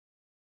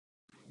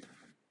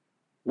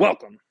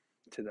Welcome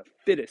to the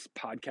fittest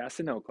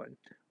podcast in Oakland,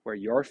 where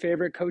your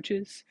favorite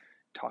coaches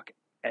talk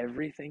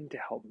everything to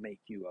help make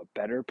you a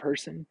better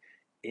person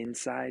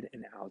inside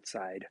and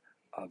outside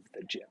of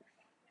the gym.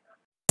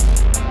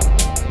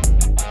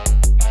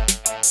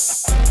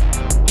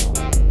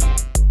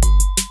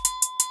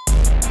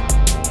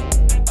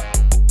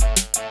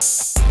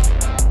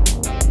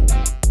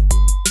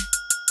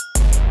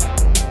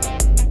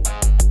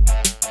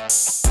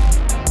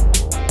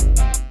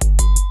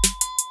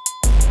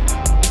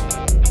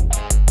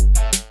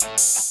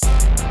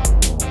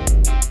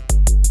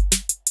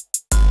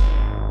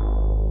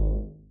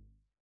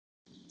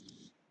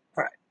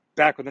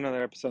 Back with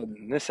another episode.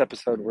 In this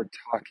episode, we're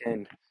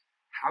talking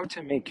how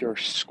to make your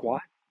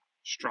squat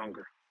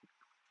stronger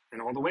in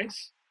all the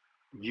ways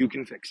you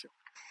can fix it.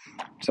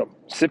 So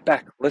sit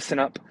back, listen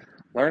up,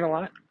 learn a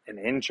lot, and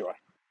enjoy.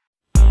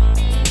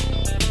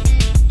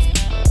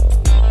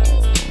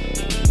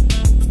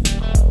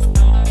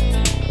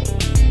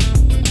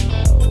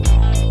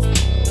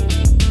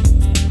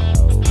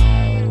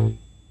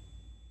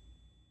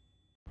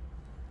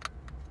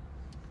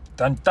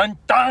 Dun, dun,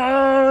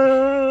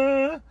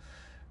 dun!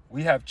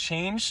 We have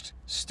changed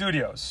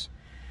studios.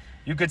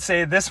 You could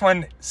say this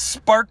one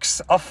sparks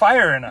a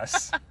fire in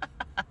us.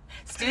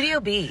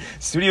 Studio B.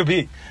 Studio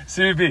B.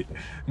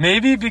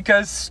 Maybe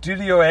because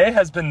Studio A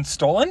has been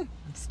stolen?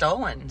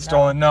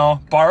 No.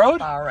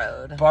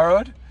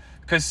 Borrowed?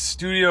 Because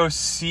Studio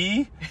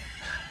C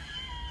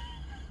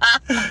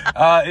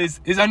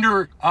is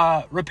under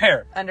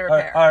repair.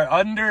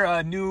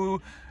 Under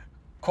new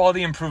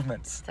quality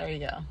improvements. There you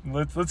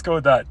go. Let's go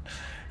with that.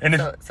 And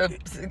so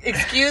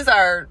excuse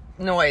our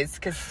noise,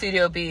 because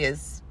Studio B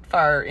is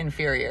far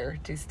inferior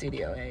to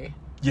Studio A.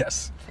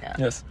 Yes. Yeah.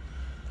 Yes.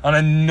 On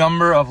a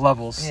number of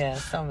levels. Yeah,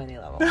 so many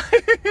levels.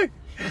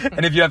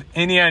 And if you have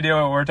any idea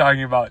what we're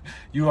talking about,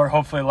 you are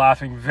hopefully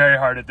laughing very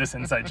hard at this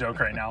inside joke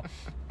right now.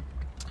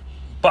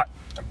 But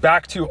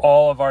back to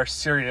all of our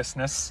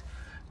seriousness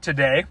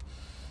today.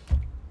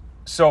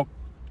 So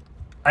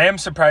I am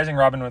surprising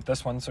Robyn with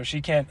this one, so she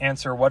can't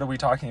answer what are we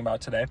talking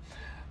about today.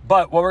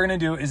 But what we're going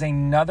to do is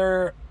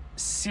another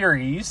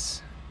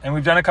series, and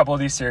we've done a couple of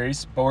these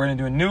series, but we're going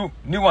to do a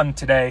new one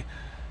today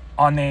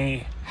on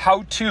a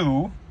how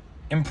to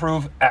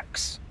improve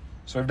X.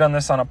 So we've done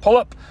this on a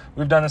pull-up,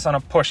 we've done this on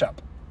a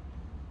push-up.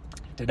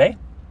 Today,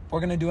 we're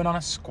going to do it on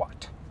a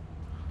squat.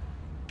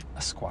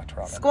 A squat,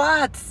 Robyn.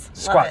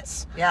 Squats. Love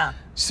it. Yeah.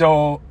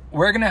 So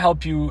we're going to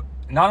help you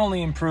not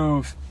only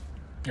improve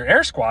your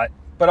air squat,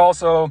 but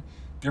also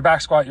your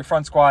back squat, your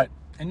front squat,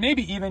 and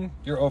maybe even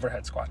your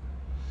overhead squat.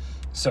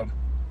 So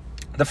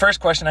the first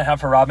question I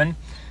have for Robyn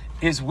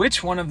is,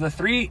 which one of the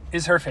three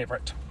is her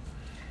favorite?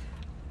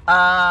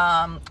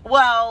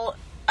 Well,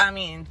 I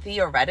mean,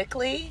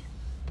 theoretically,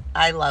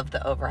 I love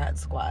the overhead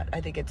squat.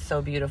 I think it's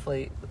so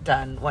beautifully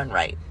done when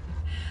right.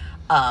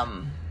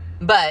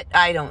 But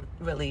I don't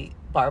really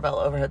barbell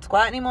overhead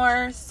squat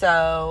anymore.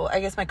 So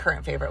I guess my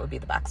current favorite would be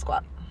the back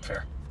squat.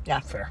 Fair. Yeah.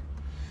 Fair.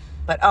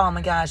 But oh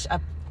my gosh,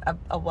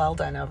 a well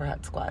done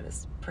overhead squat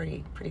is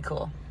pretty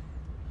cool.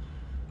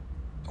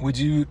 Would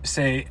you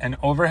say an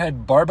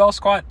overhead barbell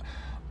squat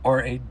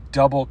or a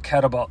double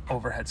kettlebell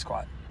overhead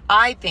squat?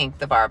 I think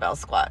the barbell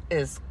squat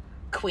is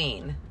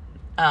queen.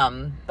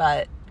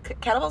 But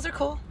kettlebells are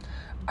cool.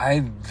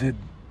 The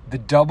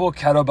double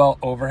kettlebell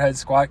overhead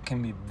squat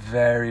can be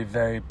very,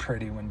 very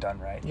pretty when done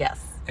right.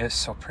 Yes. It's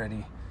so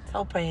pretty.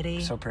 So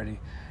pretty.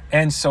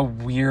 And so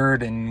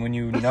weird. And when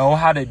you know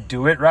how to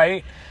do it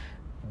right,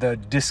 the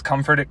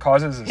discomfort it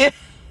causes is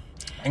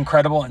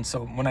incredible. And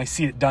so when I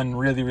see it done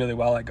really, really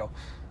well, I go,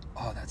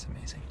 oh, that's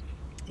amazing.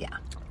 Yeah.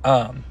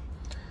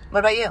 What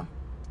about you?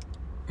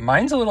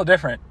 Mine's a little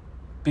different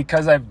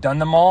because I've done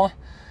them all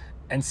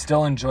and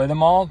still enjoy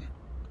them all.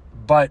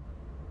 But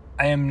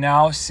I am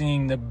now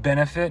seeing the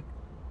benefit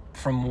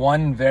from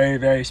one very,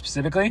 very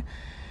specifically.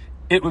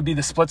 It would be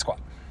the split squat.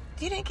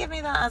 You didn't give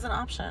me that as an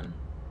option.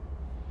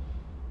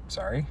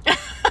 Sorry.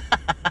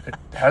 It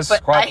has but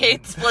squat. I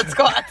hate split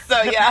squats,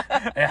 so yeah.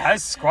 It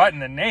has squat in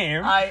the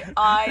name.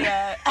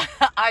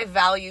 I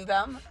value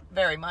them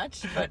very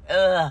much, but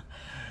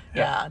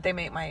yeah, they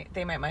make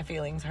my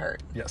feelings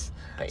hurt. Yes.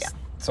 But yeah.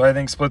 So I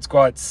think split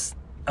squats,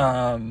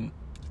 and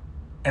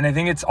I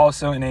think it's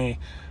also in a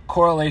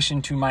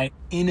correlation to my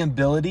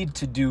inability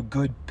to do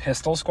good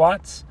pistol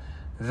squats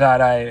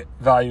that I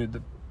value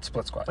the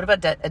split squat. What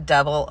about a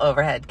double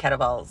overhead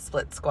kettlebell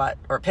split squat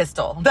or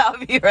pistol? That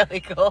would be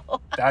really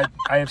cool. That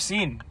I have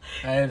seen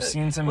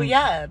some. Well,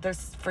 yeah,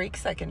 there's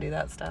freaks that can do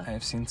that stuff. I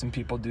have seen some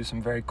people do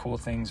some very cool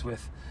things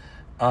with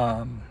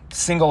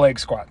single leg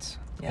squats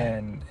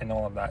and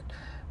all of that.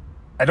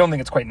 I don't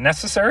think it's quite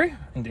necessary.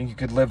 I think you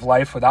could live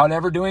life without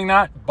ever doing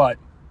that, but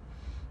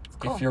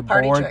cool. If you're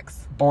Party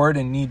bored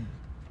and need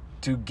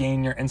to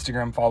gain your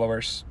Instagram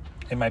followers,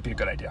 it might be a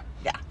good idea.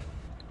 Yeah.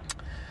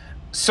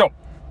 So,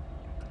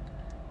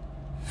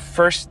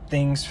 first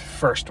things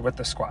first with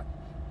the squat.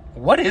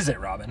 What is it,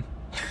 Robyn?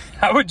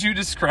 How would you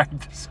describe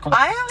the squat?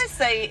 I always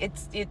say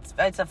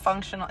it's a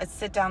functional. It's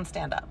sit down,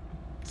 stand up.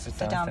 Sit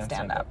down,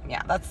 stand up.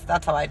 Yeah,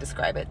 that's how I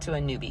describe it to a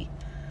newbie.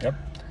 Yep.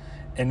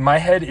 In my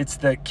head, it's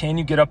the can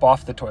you get up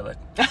off the toilet?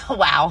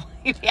 Wow.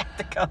 You have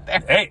to go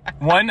there. Hey,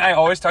 one, I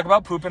always talk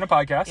about poop in a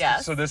podcast.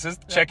 Yes. So this is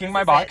checking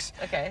my box.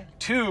 Okay.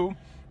 Two,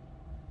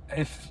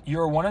 if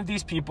you're one of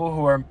these people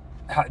who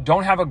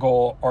don't have a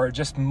goal or are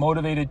just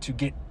motivated to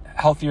get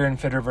healthier and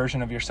fitter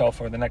version of yourself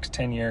for the next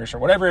 10 years or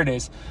whatever it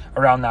is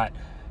around that,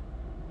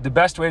 the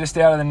best way to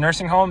stay out of the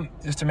nursing home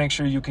is to make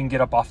sure you can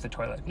get up off the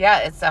toilet. Yeah,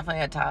 it's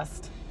definitely a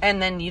test.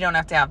 And then you don't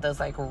have to have those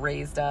like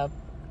raised up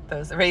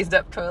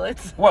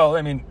toilets. Well,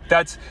 I mean,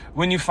 that's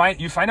when you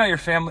find out your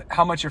family,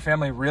 how much your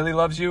family really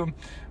loves you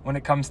when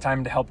it comes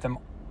time to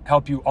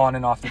help you on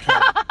and off the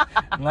toilet.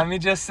 And let me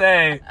just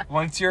say,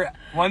 once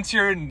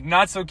you're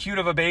not so cute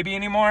of a baby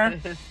anymore,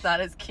 it's not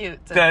as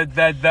cute.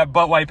 That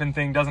butt wiping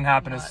thing doesn't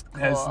happen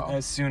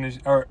as soon as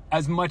or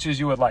as much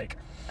as you would like.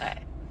 All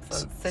right.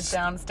 So sit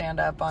down,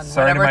 stand up on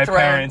Sorry whatever to my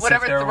parents,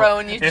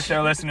 throne you choose. if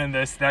they're listening to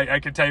this, I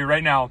could tell you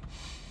right now,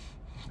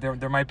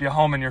 there might be a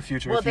home in your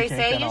future. Well, if you they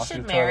can't say get you off should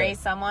your marry toilet.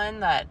 someone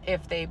that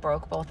if they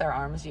broke both their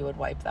arms, you would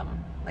wipe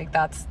them. Like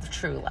that's the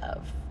true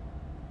love.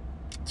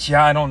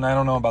 Yeah, I don't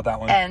know about that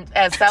one. And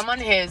as someone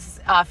who's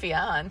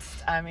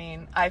affianced, I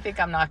mean, I think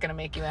I'm not going to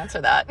make you answer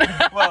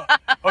that. Well,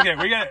 okay,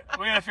 we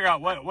gotta figure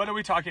out what are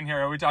we talking here?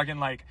 Are we talking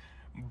like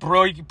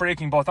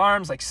breaking both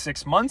arms, like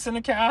 6 months in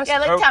a cast? Yeah,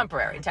 like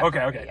temporary.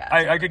 Okay. Yeah,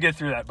 I could get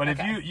through that. But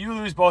Okay. if you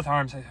lose both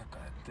arms,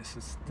 this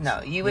is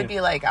No, you would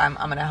be like, I'm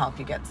going to help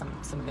you get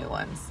some new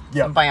ones,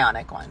 Yep. some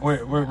bionic ones.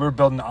 we're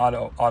building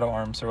auto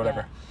arms or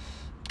whatever.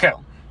 Yeah. Okay.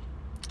 Cool.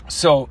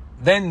 So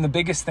then the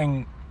biggest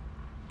thing,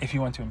 if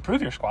you want to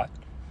improve your squat,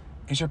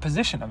 is your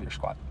position of your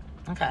squat.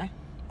 Okay.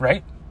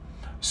 Right?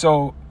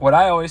 So what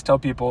I always tell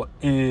people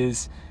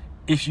is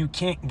if you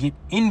can't get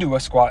into a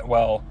squat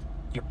well,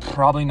 you're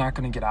probably not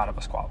going to get out of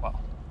a squat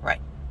well. Right.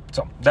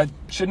 So that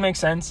should make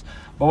sense,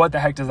 but what the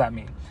heck does that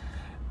mean?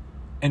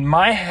 In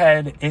my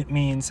head, it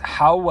means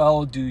how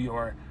well do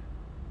your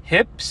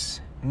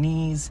hips,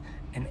 knees,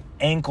 and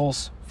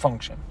ankles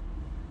function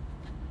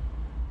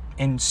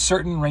in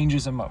certain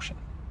ranges of motion.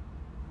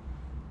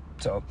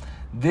 So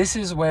this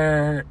is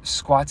where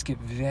squats get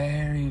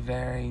very,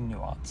 very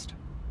nuanced.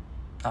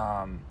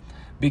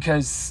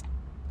 Because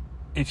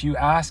if you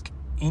ask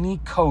any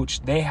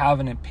coach, they have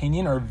an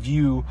opinion or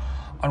view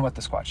on what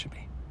the squat should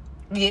be.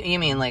 You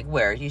mean like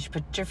where you should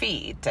put your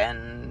feet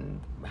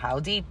and how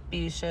deep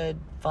you should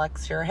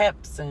flex your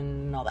hips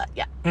and all that.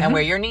 Yeah. Mm-hmm. And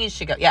where your knees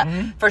should go.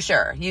 Yeah, for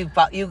sure. You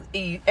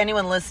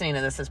anyone listening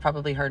to this has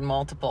probably heard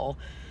multiple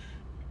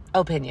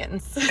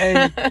opinions.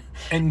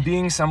 And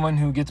being someone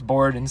who gets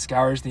bored and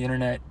scours the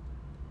internet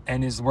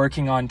and is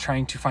working on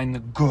trying to find the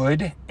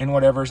good in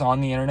whatever's on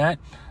the internet,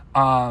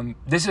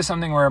 this is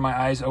something where my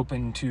eyes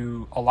open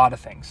to a lot of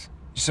things.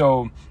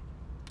 So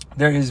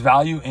there is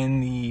value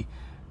in the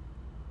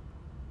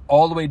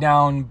all the way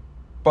down,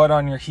 butt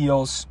on your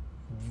heels,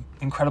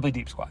 incredibly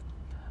deep squat.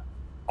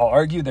 I'll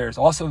argue there's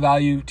also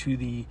value to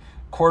the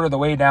quarter of the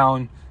way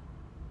down,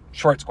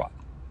 short squat.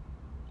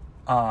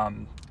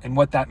 And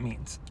what that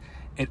means.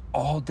 It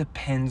all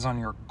depends on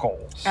your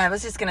goals. I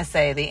was just going to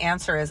say, the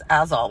answer is,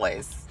 as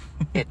always,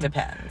 it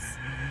depends.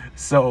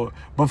 So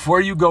before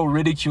you go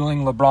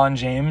ridiculing LeBron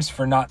James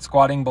for not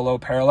squatting below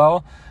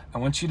parallel, I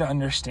want you to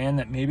understand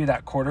that maybe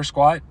that quarter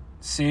squat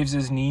saves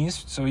his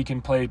knees so he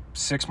can play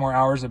 6 more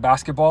hours of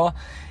basketball,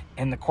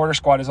 and the quarter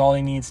squat is all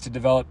he needs to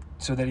develop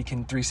so that he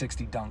can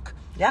 360 dunk.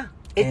 Yeah.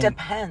 It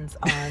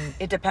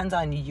depends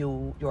on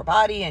your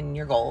body and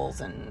your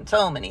goals and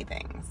so many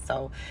things.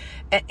 So,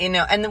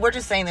 and we're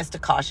just saying this to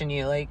caution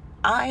you. Like,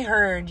 I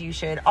heard you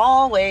should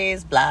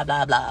always blah,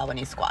 blah, blah when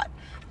you squat.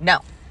 No,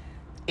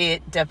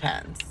 it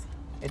depends.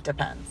 It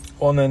depends.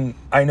 Well, and then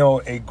I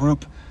know a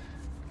group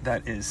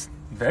that is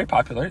very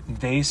popular.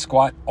 They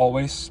squat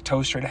always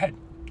toes straight ahead.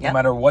 Yep. No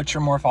matter what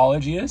your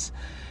morphology is,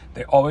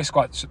 they always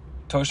squat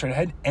toes straight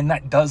ahead. And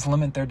that does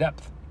limit their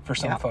depth for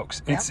some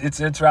folks.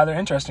 It's rather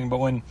interesting. But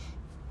when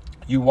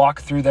you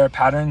walk through their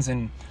patterns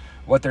and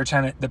what they're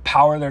the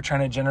power they're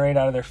trying to generate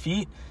out of their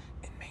feet,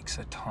 it makes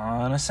a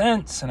ton of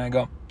sense. And I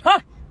go,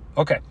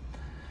 okay.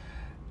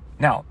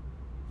 Now,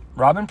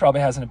 Robyn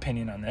probably has an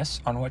opinion on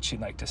this, on what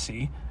she'd like to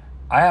see.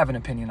 I have an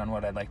opinion on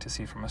what I'd like to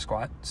see from a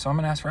squat. So I'm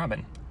going to ask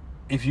Robyn,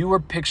 if you were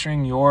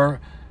picturing your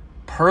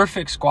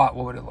perfect squat,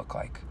 what would it look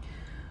like?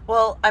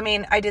 Well, I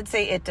mean, I did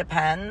say it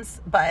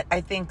depends, but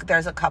I think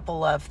there's a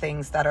couple of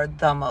things that are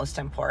the most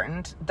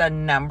important. The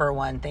number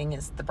one thing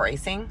is the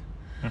bracing.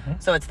 Mm-hmm.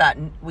 So it's that,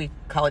 we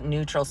call it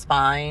neutral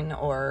spine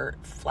or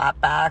flat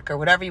back or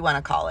whatever you want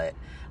to call it.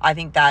 I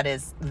think that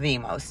is the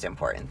most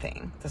important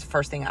thing. That's the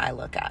first thing I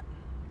look at,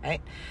 right?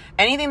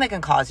 Anything that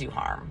can cause you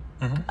harm.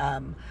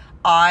 Mm-hmm.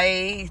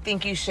 I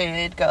think you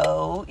should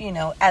go,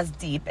 as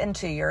deep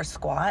into your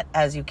squat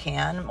as you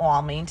can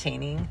while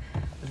maintaining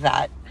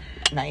that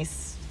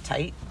nice,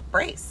 tight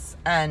brace.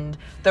 And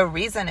the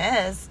reason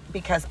is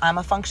because I'm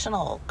a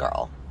functional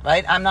girl,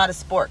 right? I'm not a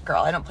sport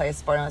girl. I don't play a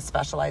sport. I'm a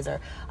specializer.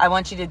 I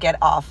want you to get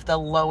off the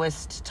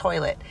lowest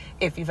toilet.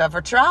 If you've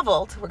ever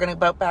traveled, we're going to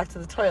go back to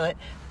the toilet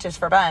just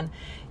for Ben.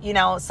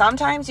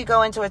 Sometimes you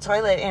go into a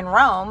toilet in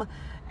Rome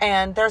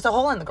and there's a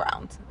hole in the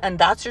ground, and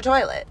that's your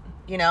toilet,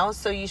 you know,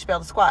 so you should be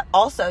able to squat.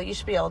 Also, you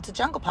should be able to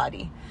jungle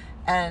potty.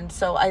 And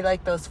so I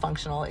like those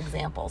functional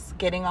examples,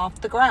 getting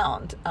off the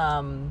ground,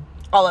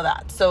 all of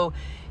that. So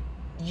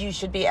you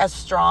should be as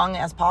strong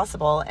as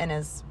possible and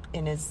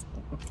in as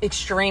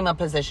extreme a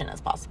position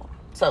as possible.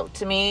 So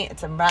to me,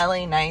 it's a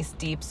really nice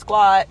deep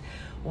squat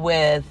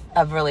with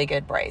a really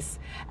good brace.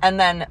 And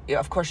then,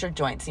 of course, your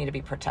joints need to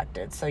be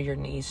protected. So your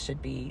knees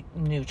should be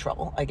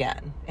neutral,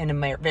 again, in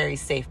a very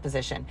safe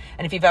position.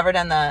 And if you've ever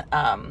done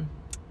the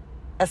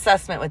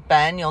assessment with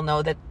Ben, you'll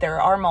know that there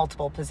are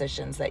multiple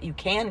positions that you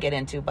can get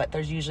into, but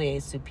there's usually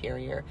a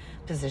superior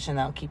position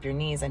that'll keep your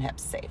knees and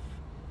hips safe.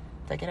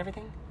 Did I get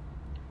everything?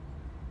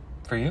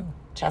 For you?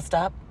 Chest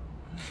up.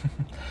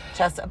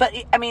 Chest up. But,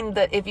 I mean,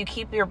 if you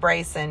keep your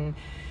brace and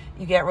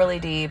you get really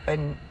deep,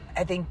 and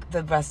I think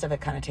the rest of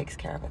it kind of takes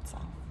care of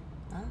itself.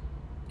 Huh?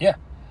 Yeah.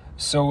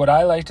 So what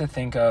I like to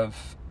think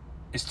of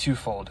is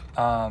twofold.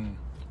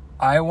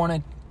 I want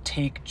to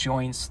take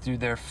joints through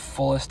their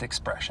fullest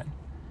expression.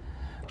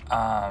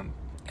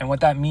 And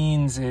what that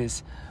means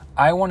is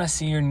I want to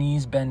see your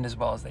knees bend as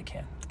well as they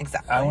can.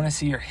 Exactly. I want to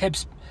see your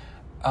hips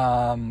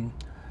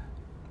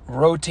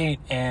rotate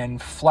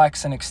and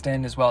flex and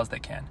extend as well as they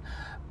can.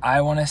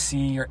 I want to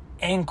see your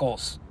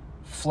ankles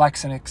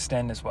flex and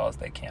extend as well as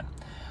they can.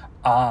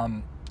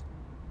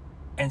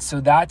 And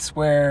so that's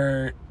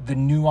where the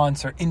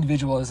nuance or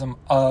individualism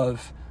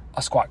of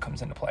a squat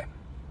comes into play.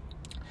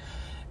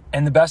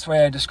 And the best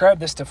way I describe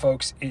this to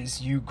folks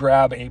is you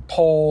grab a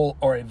pole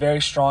or a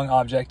very strong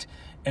object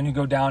and you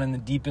go down in the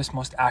deepest,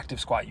 most active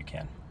squat you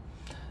can.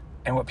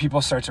 And what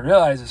people start to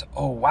realize is,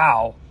 oh,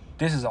 wow,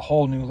 this is a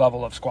whole new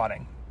level of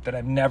squatting that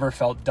I've never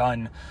felt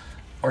done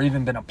or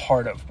even been a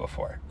part of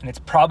before. And it's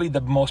probably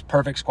the most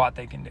perfect squat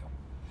they can do.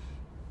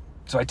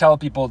 So I tell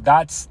people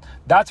that's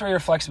where your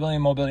flexibility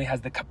and mobility has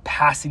the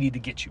capacity to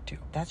get you to.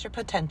 That's your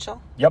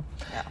potential. Yep.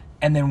 Yeah.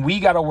 And then we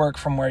got to work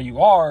from where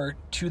you are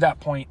to that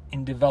point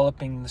in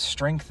developing the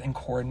strength and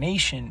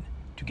coordination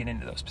to get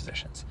into those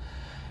positions.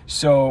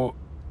 So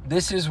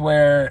this is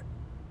where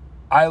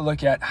I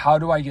look at how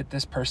do I get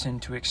this person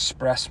to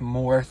express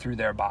more through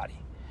their body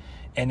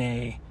in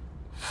a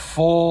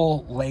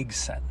full leg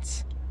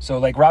sense. So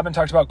like Robyn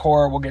talked about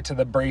core, we'll get to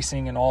the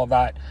bracing and all of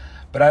that.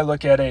 But I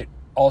look at it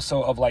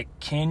also of like,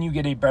 can you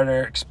get a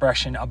better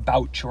expression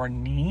about your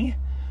knee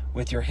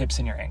with your hips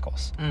and your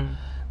ankles?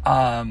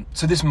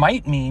 So this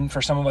might mean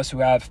for some of us who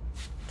have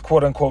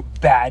quote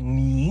unquote bad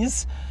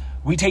knees,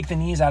 we take the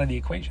knees out of the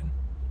equation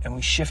and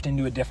we shift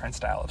into a different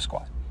style of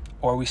squat,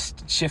 or we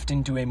shift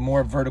into a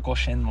more vertical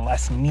shin,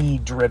 less knee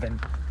driven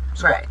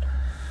squat. Right.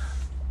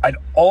 I'd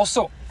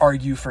also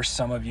argue for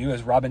some of you,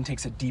 as Robyn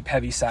takes a deep,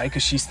 heavy sigh,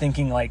 because she's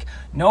thinking like,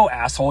 no,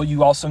 asshole,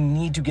 you also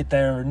need to get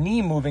their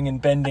knee moving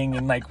and bending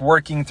and like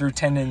working through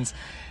tendons.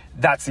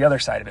 That's the other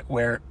side of it,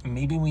 where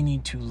maybe we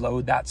need to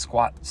load that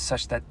squat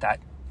such that that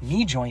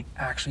knee joint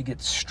actually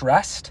gets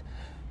stressed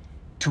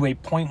to a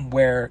point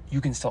where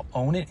you can still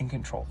own it and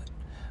control it.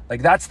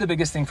 Like that's the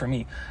biggest thing for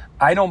me.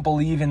 I don't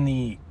believe in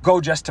the go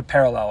just to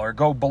parallel or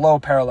go below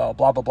parallel,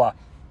 blah, blah, blah.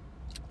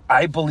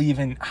 I believe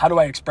in how do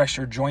I express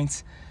your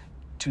joints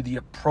to the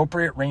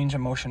appropriate range of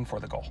motion for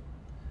the goal.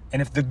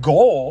 And if the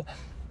goal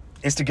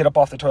is to get up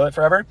off the toilet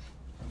forever,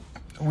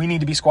 we need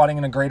to be squatting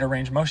in a greater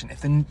range of motion.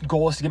 If the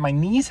goal is to get my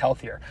knees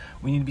healthier,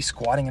 we need to be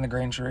squatting in a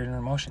greater range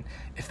of motion.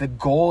 If the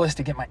goal is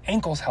to get my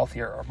ankles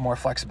healthier or more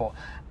flexible,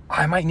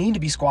 I might need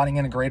to be squatting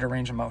in a greater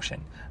range of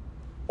motion.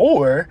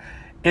 Or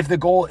if the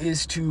goal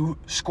is to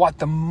squat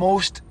the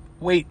most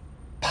weight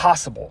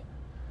possible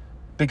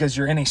because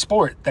you're in a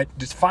sport that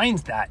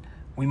defines that,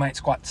 we might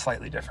squat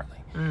slightly differently.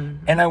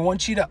 And I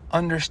want you to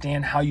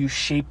understand how you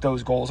shape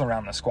those goals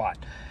around the squat.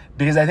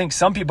 Because I think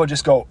some people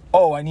just go,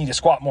 oh, I need to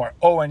squat more.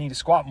 Oh, I need to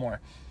squat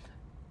more.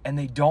 And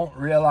they don't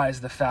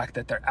realize the fact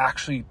that they're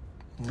actually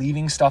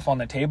leaving stuff on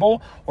the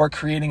table or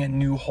creating a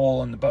new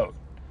hole in the boat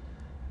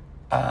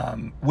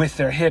with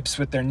their hips,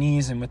 with their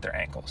knees, and with their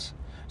ankles.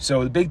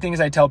 So the big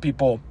things I tell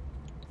people,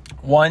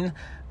 one,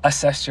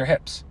 assess your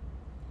hips.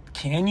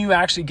 Can you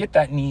actually get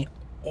that knee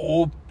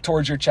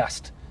towards your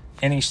chest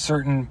in a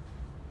certain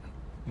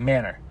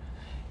manner?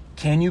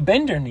 Can you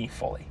bend your knee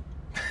fully?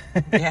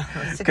 Yeah,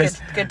 it's a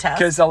good test.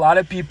 Because a lot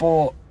of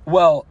people,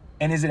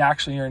 and is it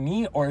actually your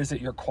knee or is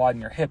it your quad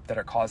and your hip that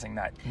are causing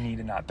that knee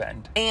to not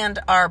bend? And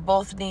are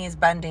both knees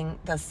bending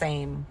the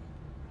same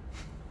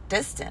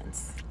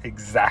distance?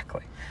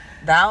 Exactly.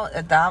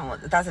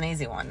 That's an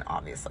easy one,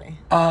 obviously.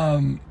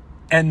 And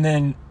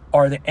then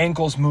are the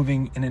ankles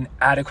moving in an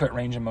adequate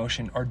range of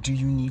motion, or do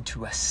you need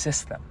to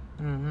assist them?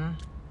 Mm-hmm.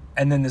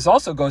 And then this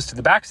also goes to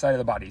the back side of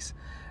the bodies.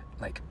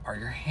 Like, are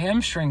your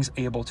hamstrings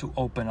able to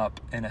open up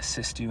and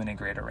assist you in a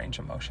greater range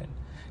of motion?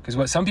 Because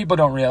what some people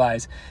don't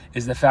realize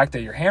is the fact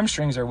that your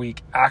hamstrings are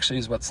weak actually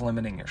is what's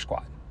limiting your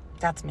squat.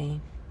 That's me.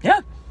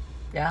 Yeah.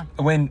 Yeah.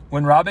 When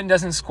Robyn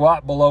doesn't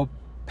squat below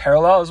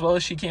parallel as well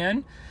as she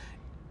can,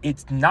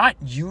 it's not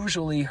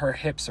usually her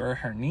hips or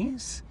her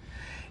knees.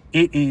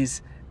 It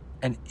is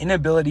an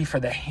inability for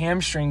the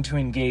hamstring to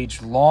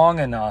engage long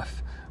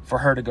enough for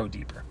her to go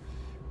deeper.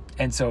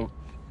 And so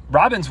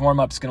Robyn's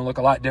warm-up is going to look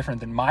a lot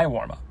different than my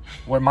warm-up.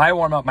 Where my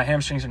warm-up, my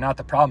hamstrings are not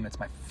the problem. It's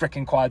my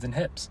freaking quads and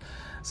hips.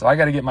 So I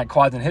got to get my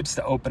quads and hips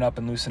to open up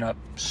and loosen up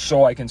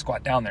so I can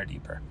squat down there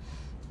deeper.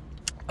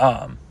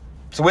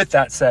 So with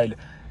that said,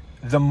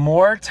 the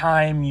more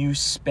time you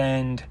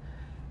spend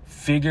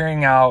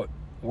figuring out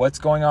what's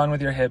going on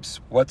with your hips,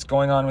 what's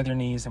going on with your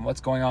knees, and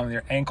what's going on with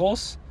your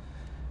ankles,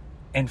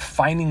 and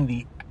finding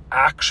the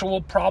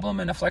actual problem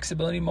in a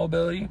flexibility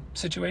mobility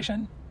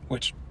situation,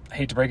 which I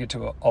hate to break it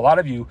to a lot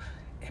of you,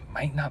 it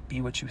might not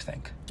be what you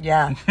think.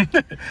 Yeah.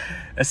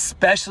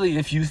 Especially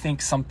if you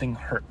think something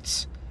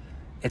hurts.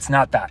 It's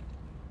not that.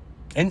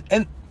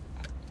 And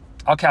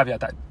I'll caveat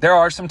that. There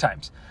are some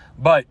times,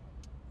 but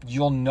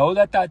you'll know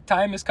that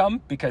time has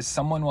come because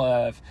someone will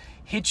have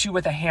hit you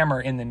with a hammer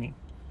in the knee.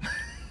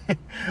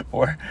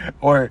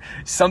 or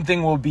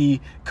something will be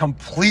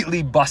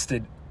completely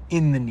busted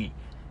in the knee.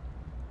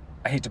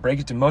 I hate to break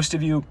it to most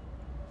of you,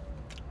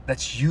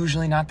 that's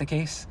usually not the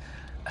case,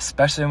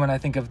 especially when I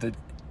think of the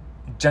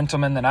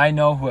gentlemen that I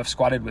know who have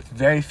squatted with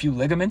very few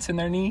ligaments in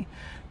their knee,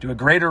 do a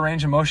greater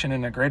range of motion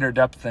and a greater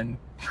depth than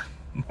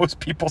most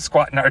people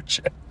squat in our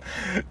gym.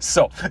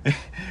 So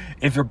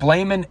if you're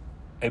blaming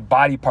a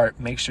body part,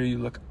 make sure you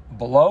look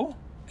below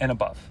and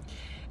above.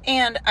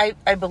 And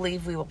I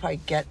believe we will probably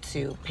get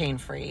to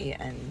pain-free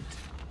and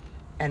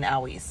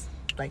owies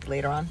like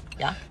later on.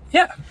 Yeah.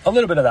 Yeah, a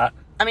little bit of that.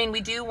 I mean,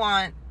 we do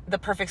want the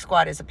perfect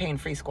squat is a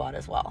pain-free squat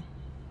as well,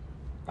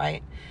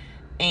 right?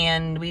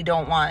 And we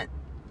don't want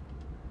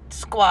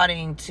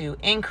squatting to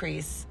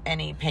increase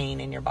any pain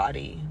in your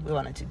body. We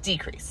want it to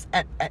decrease.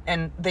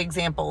 And the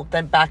example,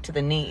 then back to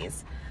the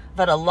knees. I've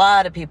had a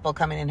lot of people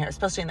coming in here,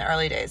 especially in the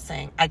early days,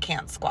 saying, I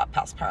can't squat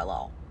past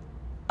parallel.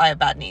 I have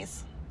bad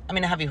knees. I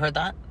mean, have you heard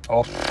that?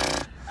 Oh.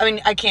 I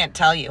mean, I can't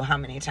tell you how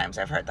many times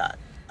I've heard that.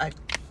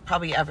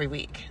 Probably every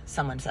week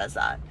someone says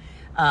that.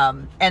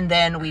 And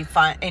then we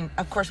find, and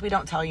of course we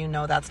don't tell you,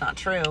 no, that's not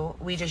true.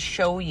 We just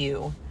show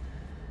you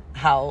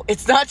how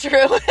it's not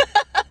true.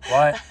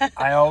 What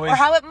I always, or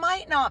how it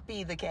might not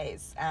be the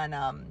case.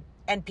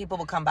 And people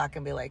will come back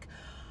and be like,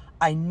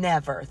 I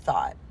never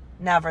thought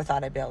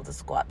I'd be able to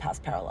squat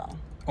past parallel.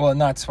 Well, and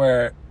that's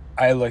where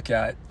I look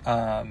at,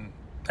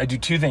 I do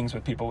two things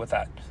with people with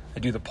that. I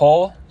do the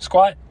pole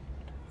squat,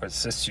 where it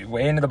sits you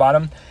way into the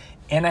bottom,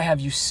 and I have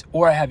you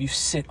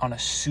sit on a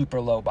super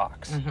low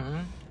box. Mm-hmm.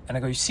 And I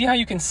go, you see how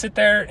you can sit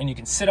there and you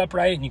can sit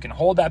upright and you can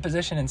hold that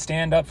position and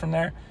stand up from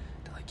there?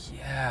 They're like,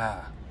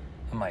 yeah.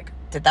 I'm like,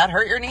 did that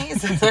hurt your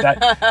knees? did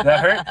that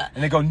hurt?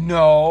 And they go,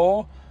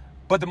 no.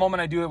 But the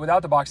moment I do it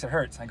without the box, it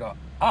hurts. And I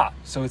go,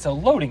 so it's a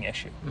loading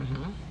issue.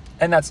 Mm-hmm.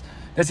 And that's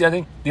the other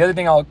thing. The other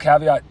thing I'll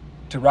caveat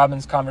to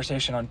Robyn's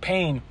conversation on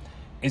pain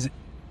is,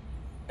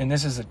 and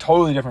this is a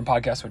totally different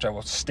podcast, which I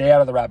will stay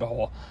out of the rabbit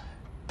hole.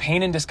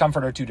 Pain and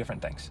discomfort are two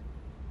different things.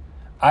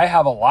 I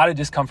have a lot of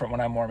discomfort when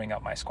I'm warming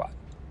up my squat.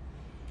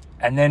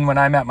 And then when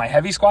I'm at my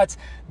heavy squats,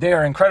 they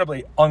are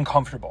incredibly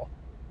uncomfortable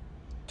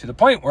to the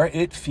point where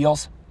it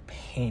feels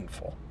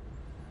painful.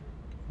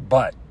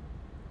 But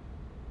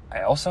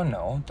I also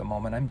know the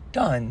moment I'm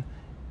done,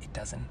 it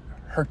doesn't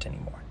hurt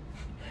anymore.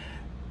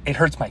 It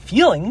hurts my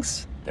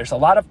feelings. There's a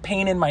lot of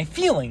pain in my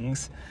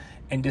feelings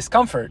and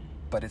discomfort,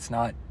 but it's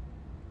not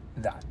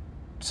that.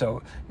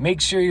 So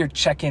make sure you're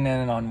checking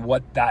in on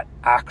what that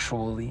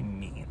actually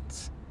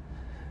means.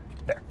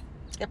 There.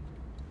 Yep.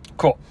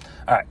 Cool.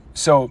 All right.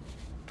 So,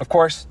 of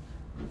course,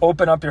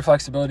 open up your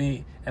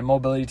flexibility and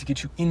mobility to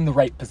get you in the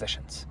right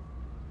positions.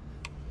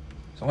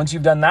 So once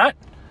you've done that,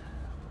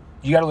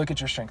 you got to look at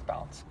your strength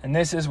balance. And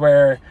this is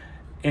where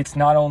it's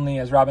not only,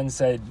 as Robyn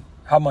said,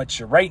 how much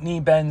your right knee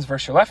bends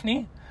versus your left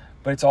knee,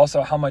 but it's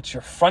also how much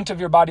your front of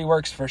your body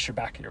works versus your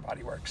back of your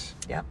body works.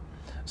 Yep.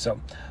 So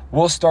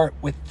we'll start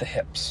with the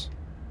hips.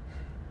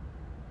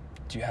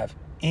 Do you have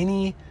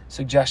any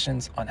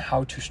suggestions on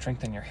how to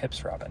strengthen your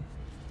hips, Robyn?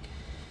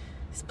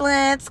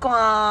 Split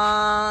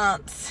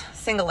squats,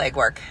 single leg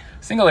work.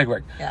 Single leg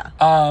work. Yeah.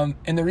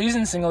 And the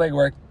reason single leg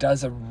work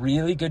does a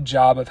really good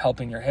job of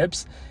helping your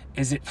hips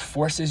is it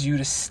forces you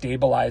to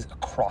stabilize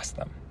across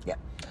them. Yeah.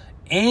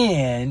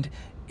 And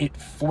it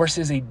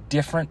forces a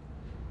different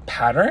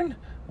pattern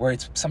where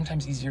it's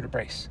sometimes easier to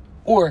brace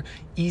or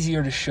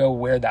easier to show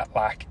where that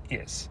lack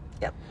is.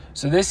 Yep.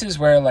 So this is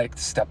where like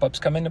step ups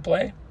come into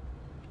play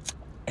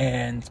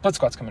and split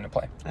squats come into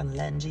play. And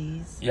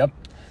lunges. Yep.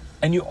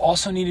 And you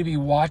also need to be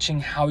watching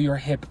how your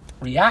hip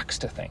reacts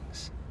to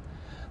things.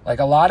 Like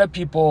a lot of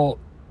people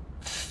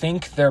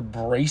think they're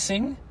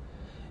bracing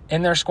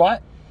in their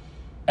squat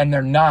and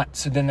they're not.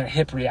 So then their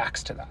hip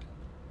reacts to that.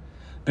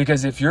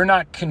 Because if you're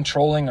not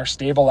controlling or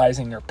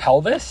stabilizing your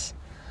pelvis,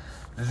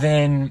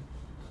 then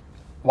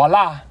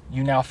voila,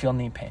 you now feel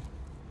knee pain.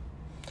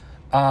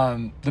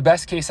 The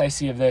best case I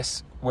see of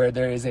this where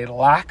there is a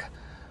lack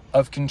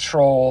of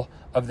control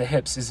of the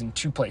hips is in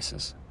two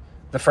places.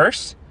 The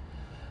first,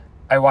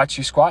 I watch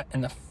you squat,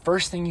 and the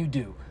first thing you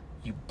do,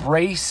 you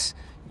brace,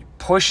 you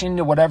push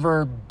into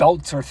whatever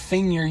belts or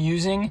thing you're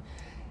using,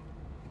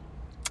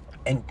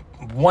 and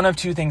one of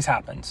two things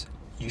happens.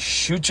 You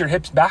shoot your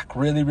hips back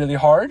really, really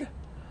hard,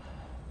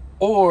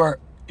 or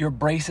your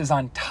brace is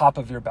on top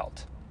of your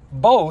belt.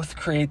 Both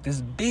create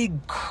this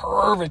big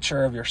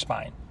curvature of your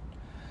spine.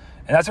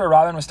 And that's where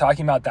Robyn was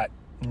talking about, that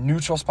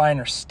neutral spine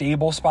or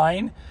stable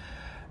spine.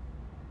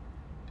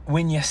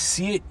 When you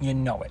see it, you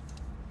know it.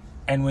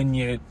 And when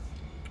you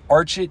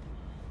arch it,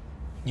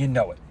 you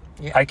know it.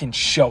 Yeah. I can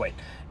show it.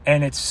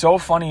 And it's so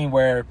funny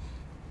where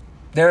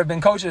there have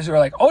been coaches who are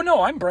like, oh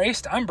no, I'm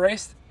braced.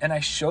 And I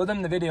show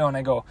them the video and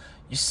I go,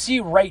 you see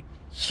right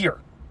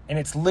here. And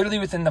it's literally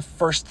within the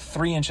first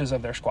 3 inches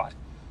of their squat.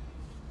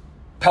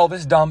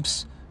 Pelvis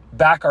dumps,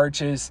 back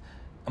arches.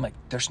 I'm like,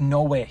 there's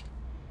no way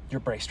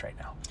you're braced right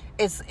now.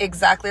 It's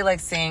exactly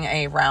like seeing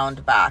a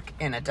round back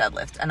in a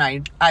deadlift. And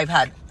I've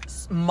had,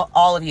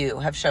 all of you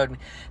have showed me,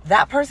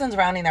 that person's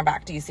rounding their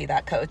back. Do you see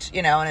that, coach?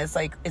 You know, and it's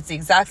like, it's the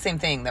exact same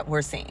thing that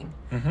we're seeing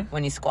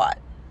when you squat.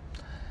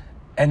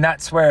 And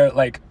that's where,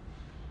 like,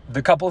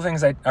 the couple of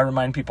things I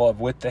remind people of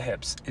with the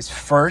hips is,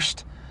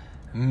 first,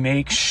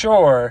 make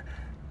sure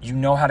you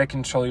know how to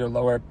control your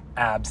lower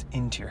abs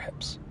into your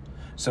hips.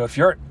 So if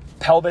your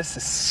pelvis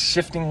is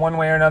shifting one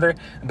way or another,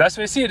 the best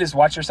way to see it is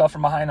watch yourself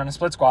from behind on a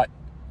split squat.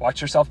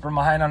 Watch yourself from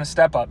behind on a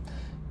step up.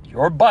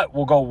 Your butt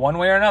will go one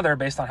way or another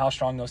based on how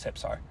strong those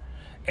hips are.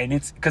 And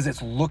it's because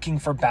it's looking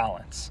for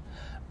balance.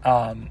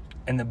 And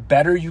the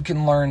better you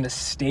can learn to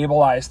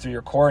stabilize through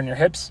your core and your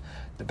hips,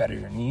 the better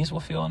your knees will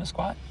feel in a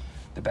squat,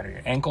 the better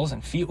your ankles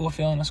and feet will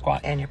feel in a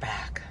squat. And your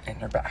back. And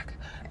your back.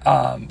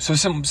 So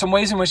some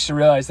ways in which to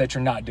realize that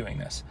you're not doing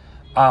this.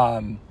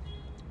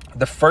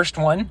 The first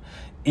one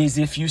is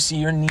if you see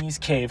your knees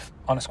cave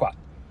on a squat.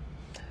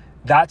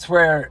 That's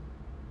where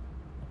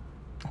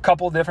a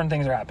couple different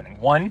things are happening.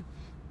 One,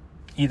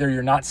 either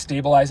you're not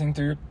stabilizing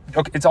through,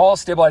 okay, it's all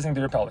stabilizing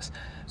through your pelvis.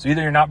 So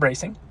either you're not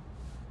bracing,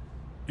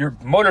 your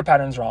motor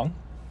pattern's wrong,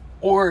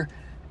 or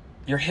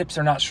your hips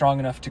are not strong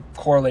enough to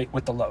correlate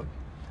with the load.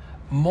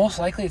 Most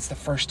likely it's the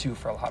first two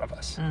for a lot of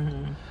us.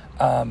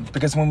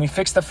 Because when we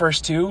fix the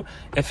first two,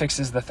 it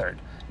fixes the third.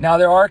 Now,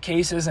 there are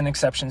cases and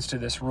exceptions to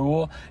this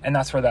rule, and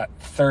that's where that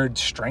third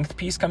strength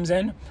piece comes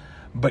in.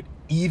 But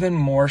even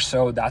more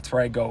so, that's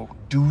where I go,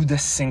 do the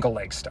single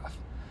leg stuff.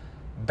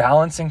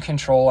 Balance and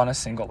control on a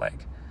single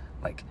leg.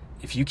 Like,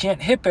 if you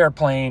can't hip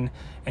airplane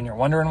and you're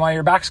wondering why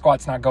your back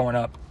squat's not going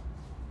up,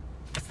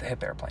 it's the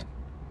hip airplane.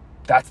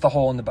 That's the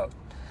hole in the boat.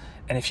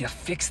 And if you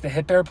fix the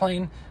hip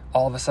airplane,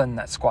 all of a sudden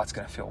that squat's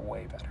going to feel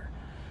way better.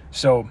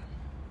 So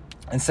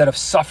instead of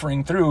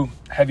suffering through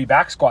heavy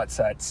back squat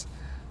sets,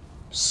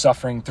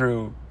 suffering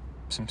through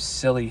some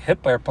silly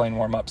hip airplane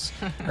warm-ups,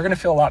 you're going to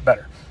feel a lot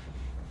better.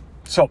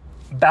 So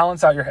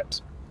balance out your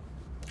hips.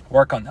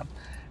 Work on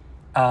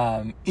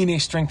them in a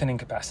strengthening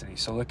capacity.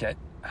 So look at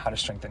how to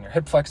strengthen your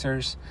hip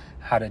flexors,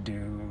 how to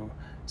do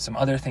some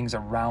other things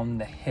around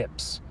the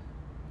hips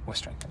with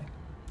strengthening.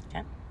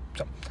 Okay.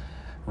 So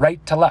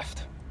right to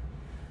left.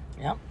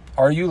 Yep.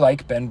 Are you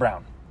like Ben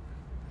Brown,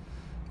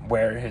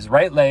 where his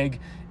right leg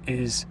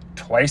is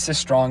twice as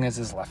strong as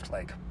his left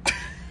leg?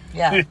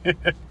 Yeah.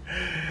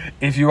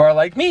 If you are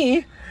like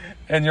me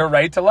and your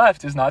right to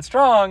left is not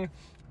strong,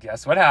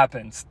 guess what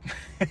happens?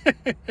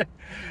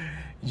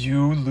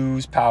 You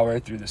lose power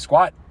through the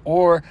squat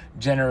or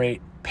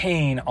generate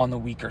pain on the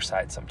weaker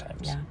side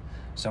sometimes. Yeah.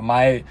 So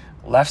my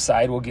left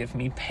side will give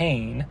me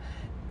pain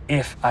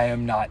if I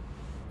am not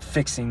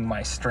fixing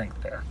my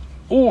strength there,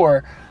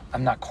 or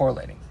I'm not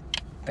correlating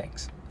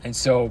things. And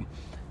so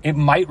it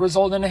might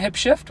result in a hip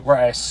shift where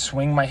I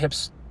swing my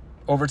hips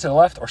over to the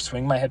left or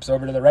swing my hips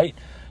over to the right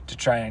to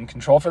try and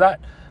control for that.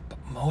 But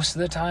most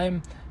of the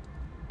time,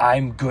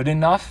 I'm good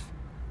enough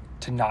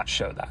to not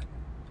show that.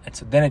 And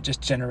so then it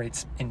just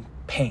generates in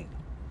pain.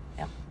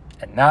 Yeah.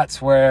 And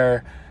that's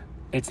where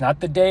it's not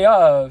the day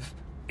of,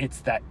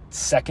 it's that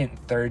second,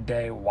 third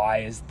day, why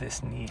is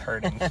this knee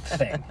hurting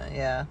thing?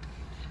 Yeah.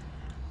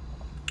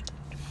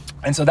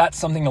 And so that's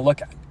something to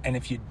look at. And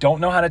if you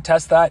don't know how to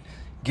test that,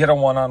 get a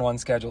one-on-one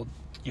scheduled.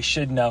 You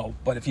should know,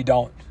 but if you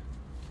don't,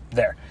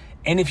 there.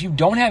 And if you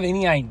don't have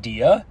any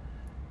idea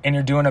and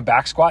you're doing a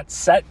back squat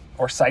set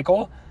or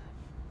cycle,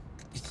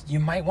 you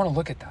might want to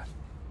look at that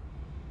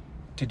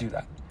to do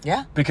that.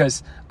 Yeah.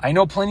 Because I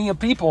know plenty of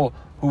people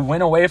who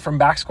went away from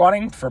back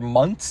squatting for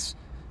months,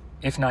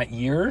 if not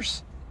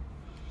years,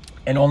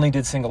 and only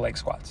did single leg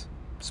squats.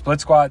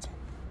 Split squats,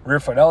 rear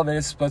foot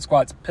elevated split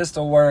squats,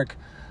 pistol work,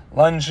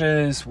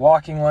 lunges,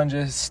 walking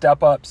lunges,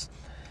 step ups.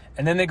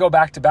 And then they go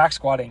back to back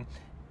squatting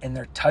and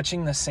they're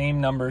touching the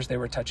same numbers they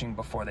were touching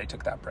before they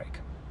took that break.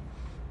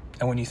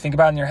 And when you think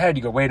about it in your head,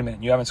 you go, wait a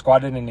minute, you haven't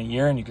squatted in a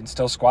year and you can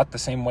still squat the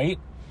same weight?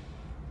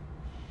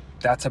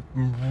 That's a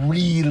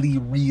really,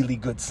 really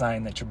good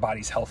sign that your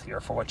body's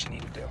healthier for what you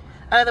need to do.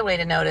 Another way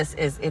to notice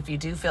is if you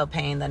do feel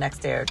pain the next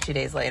day or 2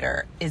 days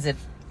later, is it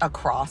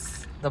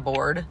across the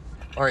board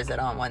or is it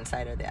on one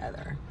side or the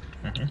other?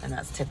 Mm-hmm. And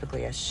that's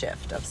typically a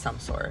shift of some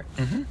sort.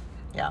 Mm-hmm.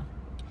 Yeah.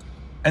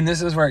 And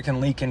this is where it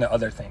can leak into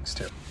other things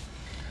too.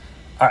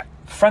 All right,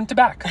 front to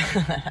back.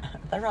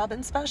 The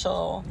Robyn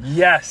special.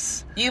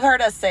 Yes. You've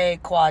heard us say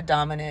quad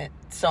dominant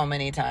so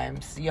many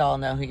times. Y'all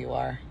know who you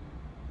are.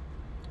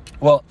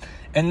 Well,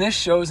 and this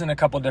shows in a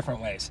couple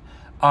different ways.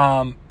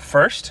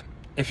 First,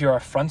 if you're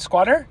a front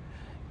squatter,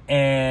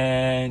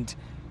 and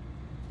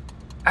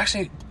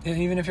actually,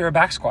 even if you're a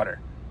back squatter,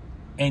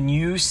 and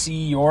you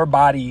see your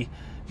body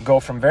go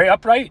from very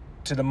upright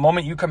to the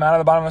moment you come out of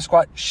the bottom of a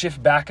squat,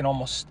 shift back and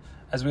almost,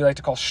 as we like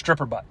to call,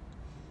 stripper butt.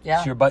 Yeah.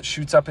 So your butt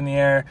shoots up in the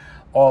air,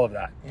 all of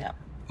that. Yeah.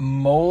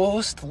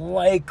 Most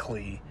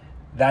likely,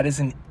 that is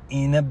an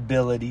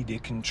inability to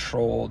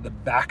control the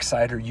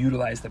backside or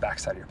utilize the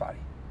backside of your body.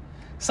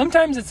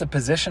 Sometimes it's a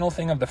positional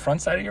thing of the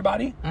front side of your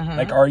body. Mm-hmm.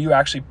 Like, are you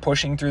actually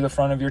pushing through the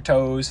front of your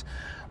toes?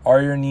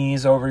 Are your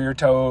knees over your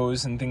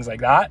toes and things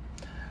like that?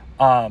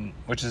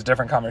 Which is a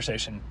different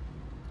conversation.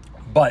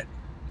 But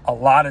a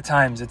lot of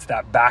times it's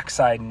that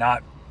backside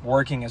not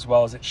working as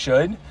well as it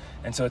should.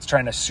 And so it's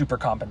trying to super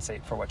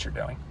compensate for what you're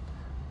doing,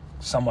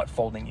 somewhat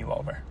folding you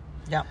over.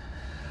 Yeah.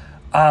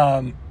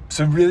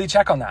 So really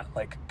check on that.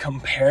 Like,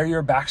 compare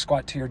your back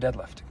squat to your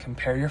deadlift.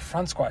 Compare your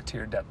front squat to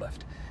your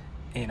deadlift,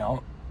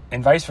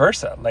 and vice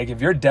versa. Like,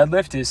 if your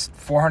deadlift is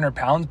 400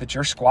 pounds, but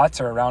your squats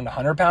are around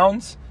 100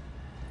 pounds,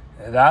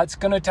 that's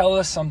going to tell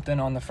us something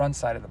on the front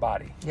side of the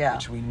body,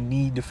 which we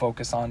need to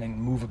focus on and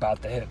move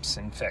about the hips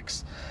and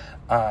fix,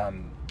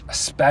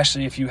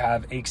 especially if you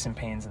have aches and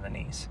pains in the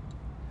knees,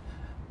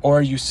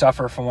 or you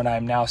suffer from what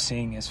I'm now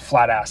seeing is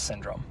flat ass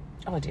syndrome.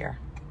 Oh dear.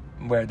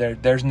 Where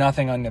there's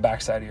nothing on the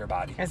backside of your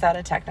body. Is that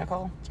a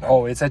technical term?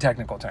 Oh, it's a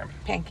technical term.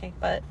 Pancake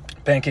butt.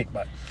 Pancake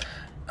butt.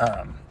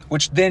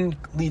 Which then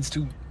leads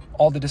to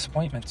all the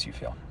disappointments you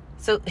feel.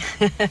 So,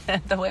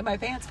 the way my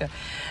pants go.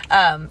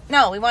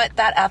 No, we want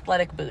that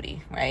athletic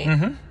booty, right?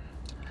 Mm-hmm.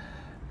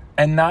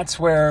 And that's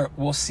where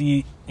we'll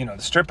see, the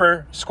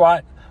stripper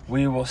squat.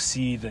 We will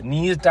see the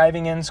knees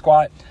diving in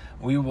squat.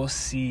 We will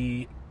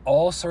see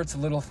all sorts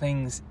of little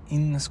things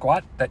in the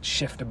squat that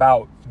shift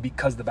about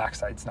because the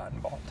backside's not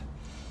involved.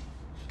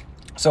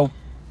 So,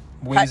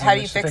 how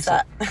do you fix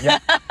that? Yeah,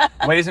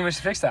 ways in which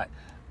to fix that.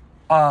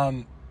 Are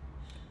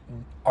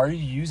you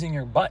using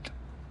your butt?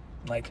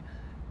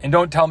 And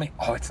don't tell me,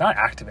 it's not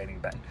activating,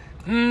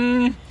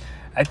 Ben.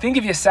 I think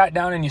if you sat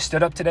down and you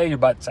stood up today, your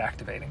butt's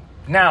activating.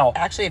 Now,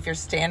 actually, if you're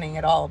standing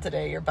at all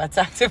today, your butt's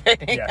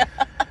activating.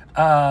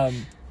 Yeah.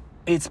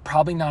 It's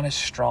probably not as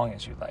strong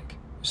as you'd like.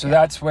 So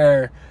that's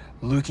where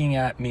looking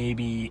at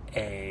maybe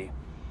a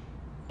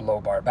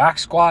low bar back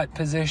squat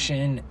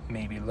position,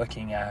 maybe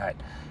looking at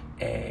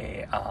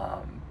a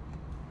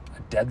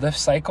deadlift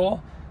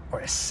cycle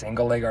or a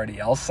single leg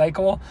RDL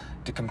cycle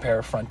to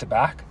compare front to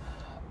back.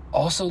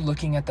 Also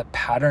looking at the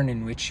pattern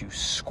in which you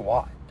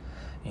squat.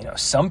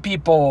 Some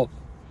people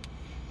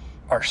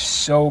are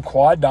so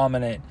quad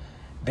dominant,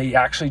 they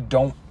actually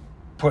don't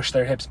push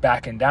their hips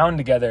back and down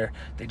together.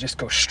 They just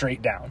go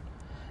straight down.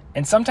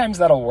 And sometimes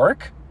that'll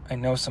work. I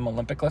know some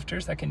Olympic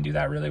lifters that can do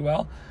that really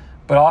well,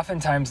 but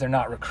oftentimes they're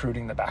not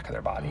recruiting the back of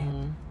their body.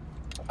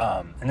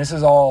 Mm-hmm. And this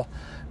is all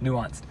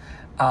nuanced.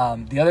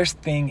 The other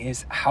thing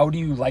is, how do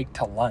you like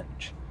to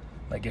lunge?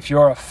 Like, if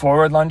you're a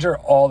forward lunger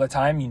all the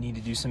time, you need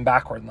to do some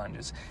backward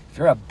lunges. If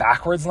you're a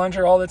backwards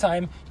lunger all the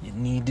time, you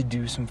need to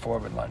do some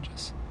forward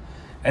lunges.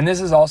 And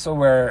this is also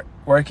where,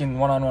 working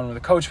one-on-one with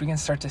a coach, we can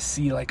start to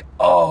see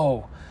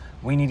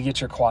we need to get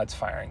your quads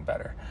firing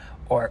better.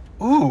 Or,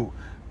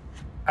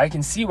 I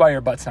can see why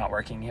your butt's not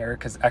working here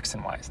because X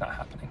and Y is not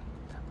happening.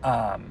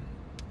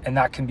 And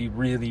that can be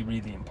really,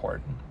 really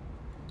important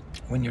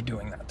when you're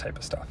doing that type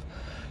of stuff.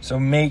 So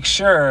make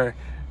sure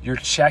you're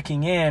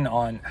checking in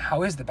on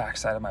how is the back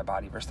side of my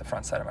body versus the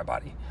front side of my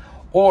body.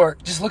 Or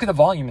just look at the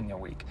volume in your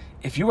week.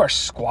 If you are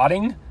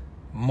squatting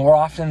more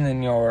often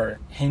than you're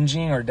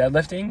hinging or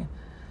deadlifting,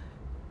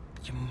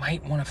 you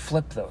might want to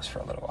flip those for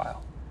a little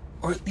while.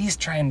 Or at least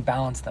try and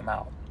balance them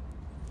out.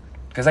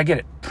 Because I get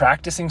it.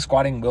 Practicing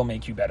squatting will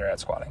make you better at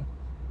squatting.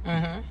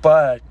 Mm-hmm.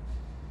 But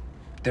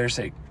there's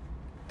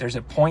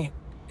a point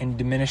in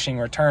diminishing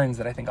returns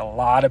that I think a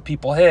lot of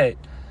people hit,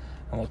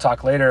 and we'll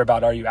talk later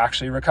about are you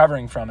actually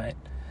recovering from it,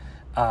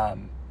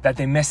 that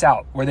they miss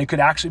out, where they could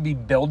actually be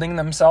building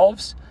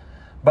themselves,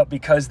 but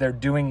because they're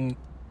doing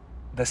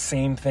the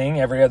same thing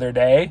every other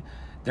day,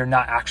 they're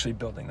not actually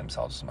building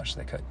themselves as much as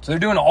they could. So they're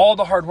doing all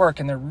the hard work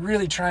and they're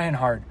really trying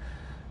hard.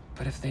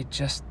 But if they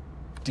just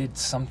did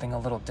something a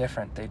little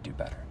different, they'd do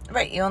better.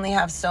 Right. You only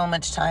have so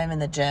much time in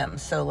the gym,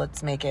 so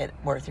let's make it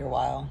worth your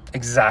while.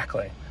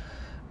 Exactly.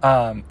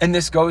 And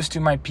this goes to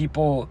my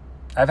people.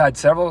 I've had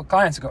several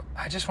clients go,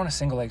 I just want a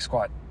single leg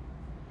squat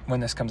when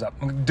this comes up.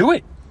 I'm like, do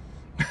it.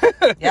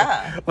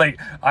 Yeah.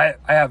 I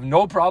have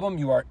no problem.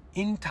 You are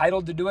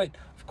entitled to do it.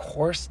 Of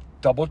course,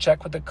 double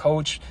check with the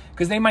coach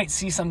because they might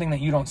see something that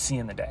you don't see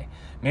in the day.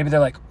 Maybe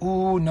they're like,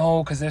 ooh,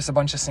 no, because there's a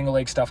bunch of single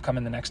leg stuff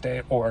coming the next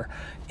day. Or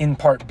in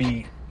part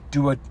B,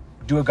 do a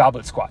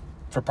goblet squat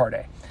for part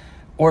A.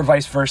 Or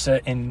vice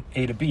versa in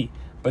A to B.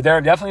 But there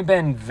have definitely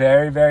been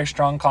very, very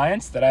strong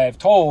clients that I have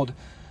told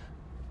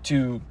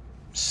to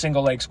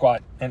single leg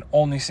squat and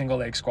only single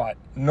leg squat,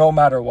 no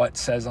matter what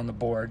says on the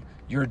board.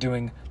 You're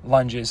doing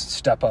lunges,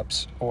 step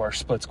ups, or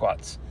split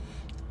squats.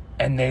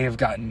 And they have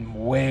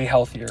gotten way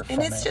healthier from it.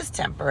 And it's just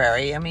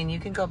temporary. I mean, you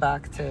can go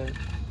back to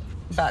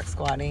back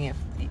squatting if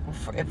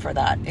for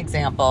that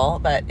example,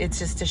 but it's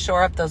just to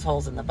shore up those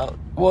holes in the boat.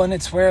 Well, and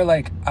it's where,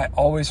 like, I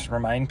always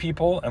remind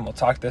people, and we'll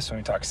talk this when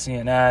we talk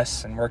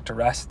CNS and work to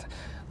rest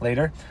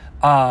later.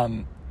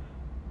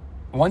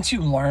 Once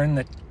you learn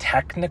the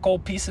technical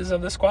pieces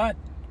of the squat,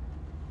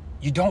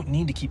 you don't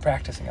need to keep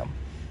practicing them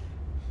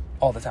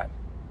all the time.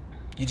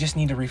 You just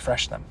need to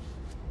refresh them.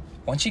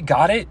 Once you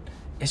got it,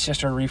 it's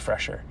just a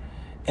refresher.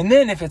 And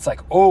then if it's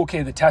like, oh,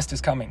 okay, the test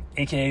is coming,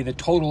 aka the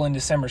total in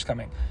December is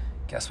coming,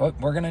 guess what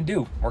we're going to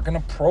do? We're going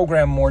to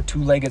program more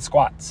two-legged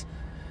squats.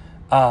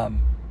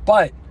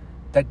 But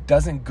that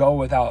doesn't go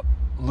without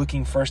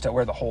looking first at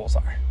where the holes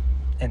are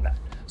in that.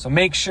 So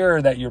make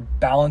sure that you're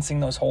balancing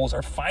those holes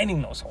or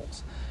finding those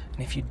holes.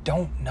 And if you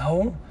don't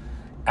know,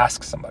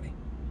 ask somebody,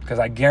 because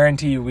I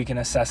guarantee you we can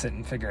assess it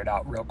and figure it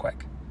out real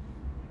quick.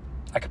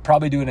 I could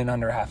probably do it in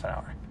under half an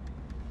hour.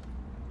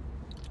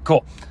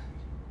 Cool.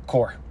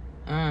 Core.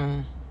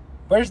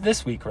 Where's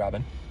this week,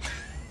 Robyn?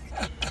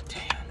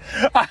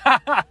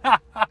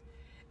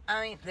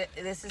 I mean,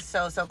 this is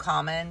so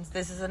common.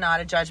 This is not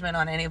a judgment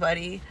on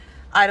anybody.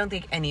 I don't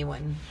think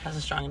anyone has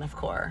a strong enough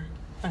core.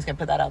 I'm just going to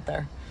put that out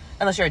there.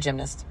 Unless you're a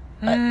gymnast.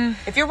 But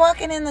if you're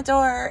walking in the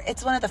door,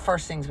 it's one of the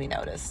first things we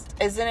notice.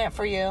 Isn't it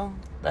for you?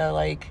 The,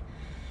 like,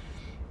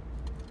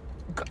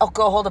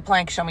 go hold a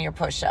plank, show me your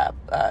push-up.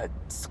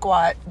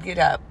 Squat, get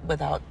up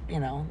without,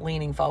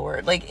 leaning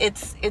forward. Like,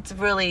 it's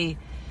really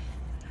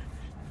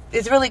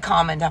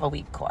common to have a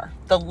weak core.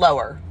 The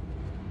lower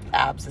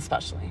abs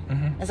especially.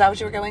 Is that what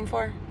you were going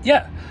for?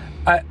 Yeah.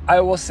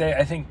 I will say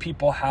I think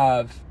people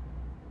have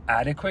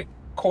adequate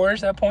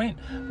cores at that point,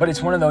 but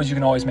it's one of those you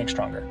can always make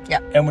stronger. Yeah.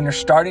 And when you're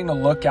starting to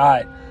look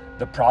at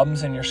the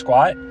problems in your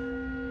squat,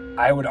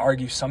 I would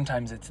argue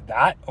sometimes it's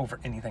that over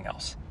anything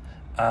else.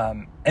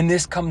 And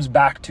this comes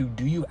back to,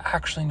 do you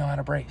actually know how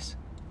to brace?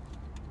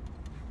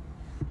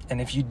 And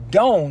if you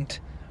don't,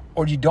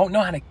 or you don't know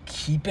how to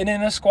keep it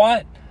in a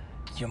squat,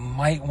 you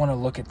might want to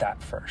look at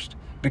that first.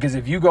 Because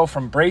if you go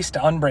from brace to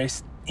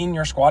unbrace in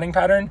your squatting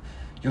pattern,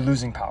 you're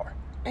losing power.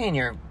 And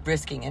you're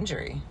risking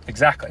injury.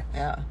 Exactly.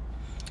 Yeah.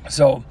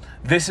 So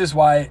this is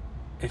why,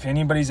 if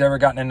anybody's ever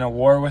gotten in a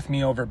war with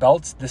me over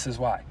belts, this is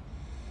why.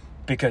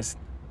 Because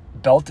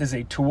belt is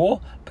a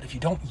tool, but if you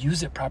don't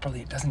use it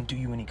properly, it doesn't do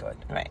you any good.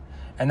 Right.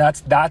 And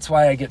that's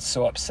why I get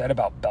so upset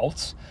about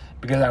belts,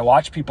 because I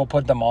watch people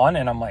put them on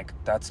and I'm like,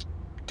 that's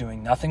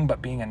doing nothing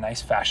but being a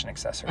nice fashion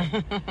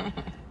accessory.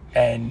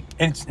 And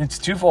it's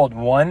twofold.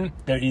 One,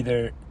 they're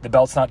either the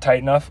belt's not tight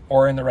enough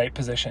or in the right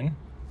position,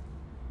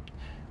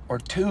 or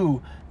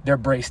two, they're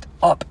braced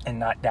up and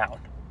not down.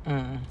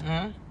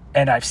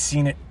 And I've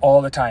seen it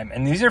all the time.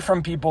 And these are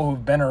from people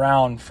who've been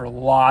around for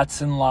lots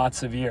and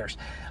lots of years,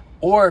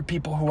 or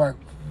people who are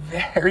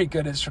very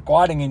good at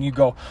squatting, and you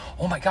go,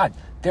 oh my God,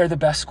 they're the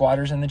best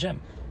squatters in the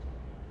gym.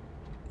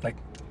 Like,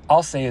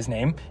 I'll say his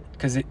name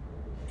because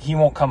he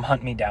won't come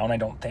hunt me down, I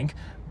don't think.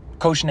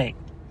 Coach Nate.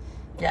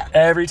 Yeah.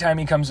 Every time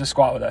he comes to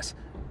squat with us,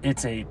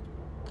 it's a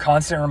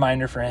constant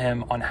reminder for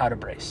him on how to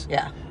brace.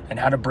 Yeah. And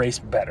how to brace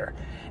better.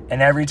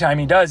 And every time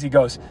he does, he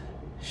goes,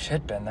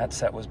 shit, Ben, that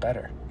set was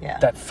better. Yeah.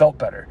 That felt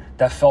better.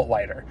 That felt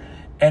lighter.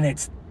 And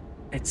it's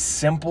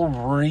simple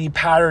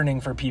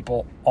repatterning for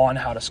people on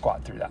how to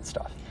squat through that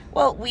stuff.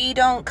 Well, we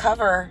don't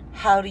cover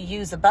how to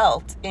use a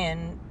belt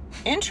in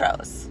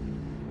intros.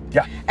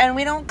 Yeah. And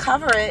we don't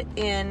cover it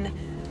in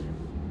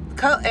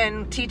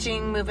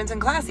teaching movements in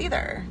class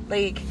either.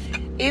 Like,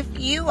 if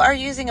you are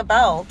using a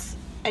belt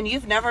and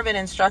you've never been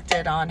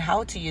instructed on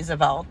how to use a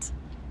belt,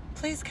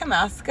 please come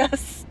ask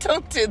us.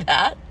 Don't do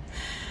that.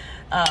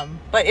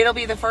 But it'll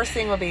be, the first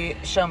thing will be,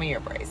 show me your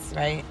brace,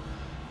 right?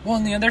 Well,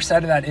 and the other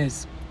side of that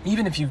is,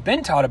 even if you've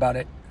been taught about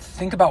it,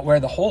 think about where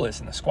the hole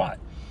is in the squat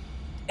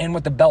and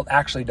what the belt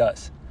actually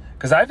does.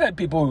 Because I've had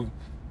people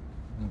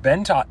who've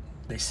been taught,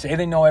 they say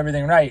they know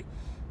everything right,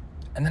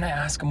 and then I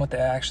ask them what they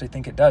actually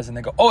think it does, and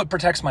they go, oh, it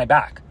protects my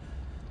back.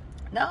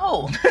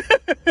 No.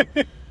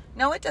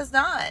 No, it does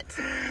not.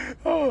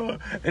 Oh,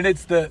 and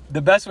it's the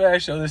best way I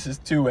show this is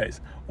two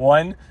ways.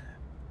 One,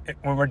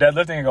 when we're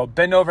deadlifting, I go,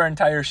 bend over and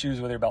tie your shoes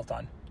with your belt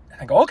on.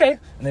 And I go, okay.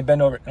 And they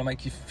bend over. And I'm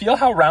like, you feel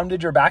how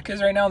rounded your back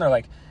is right now? And they're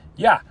like,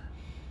 yeah.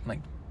 I'm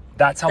like,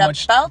 that's how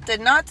much. The belt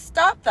did not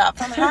stop that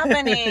from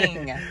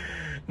happening.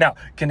 Now,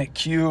 can it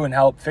cue and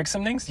help fix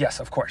some things? Yes,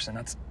 of course. And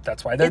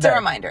that's why they're there. It's a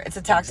reminder. It's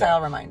a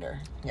tactile reminder.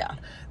 Yeah.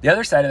 The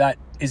other side of that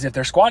is if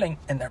they're squatting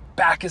and their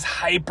back is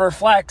hyper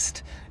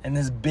flexed and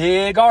this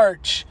big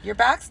arch. Your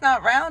back's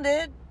not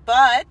rounded,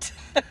 but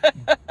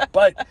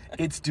but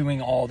it's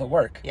doing all the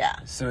work. Yeah.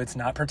 So it's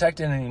not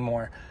protected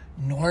anymore,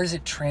 nor is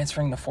it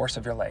transferring the force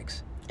of your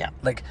legs. Yeah.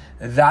 Like,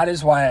 that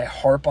is why I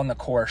harp on the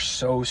core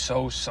so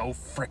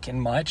freaking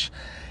much,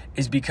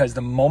 is because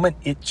the moment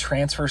it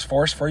transfers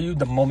force for you,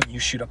 the moment you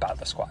shoot up out of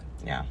the squat.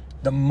 Yeah.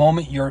 The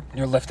moment you're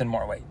lifting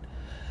more weight.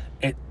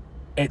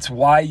 It's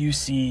why you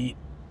see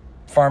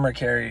farmer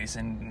carries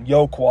and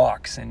yoke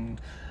walks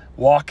and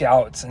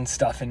walkouts and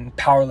stuff in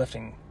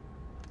powerlifting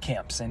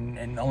camps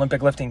and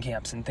Olympic lifting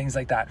camps and things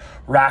like that,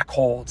 rack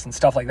holds and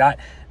stuff like that.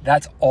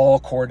 That's all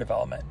core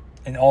development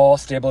and all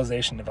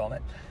stabilization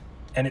development.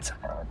 and it's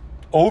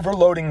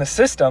overloading the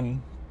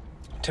system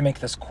to make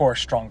this core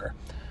stronger.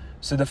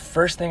 So the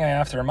first thing I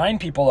have to remind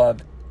people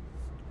of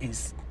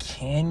is,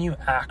 can you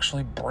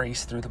actually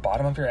brace through the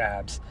bottom of your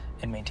abs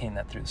and maintain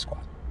that through the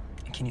squat?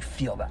 And can you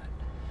feel that?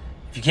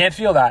 If you can't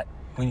feel that,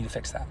 we need to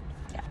fix that.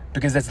 Yeah.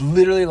 Because that's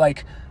literally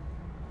like,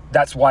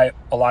 that's why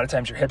a lot of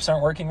times your hips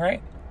aren't working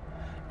right.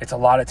 It's a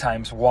lot of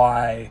times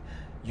why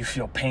you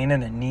feel pain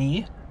in a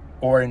knee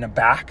or in the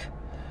back.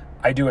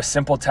 I do a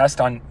simple test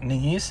on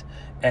knees,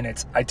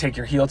 and I take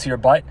your heel to your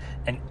butt,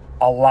 and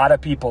a lot of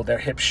people, their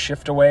hips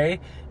shift away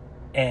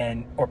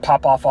or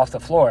pop off the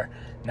floor.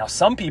 Now,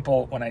 some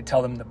people, when I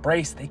tell them to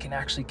brace, they can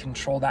actually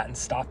control that and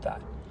stop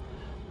that.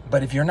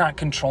 But if you're not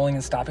controlling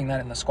and stopping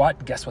that in the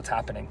squat, guess what's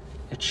happening?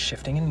 It's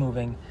shifting and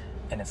moving,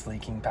 and it's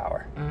leaking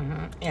power.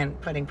 Mm-hmm. And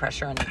putting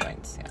pressure on the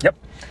joints. Yeah.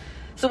 Yep.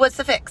 So what's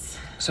the fix?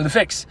 So the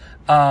fix,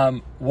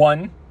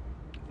 one,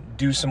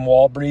 do some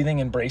wall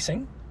breathing and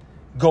bracing.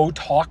 Go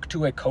talk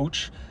to a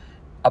coach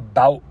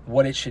about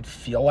what it should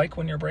feel like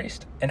when you're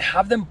braced, and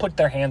have them put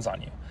their hands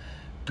on you.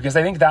 Because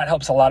I think that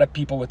helps a lot of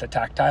people with the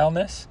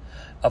tactileness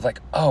of like,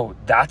 oh,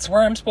 that's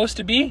where I'm supposed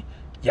to be?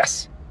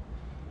 Yes.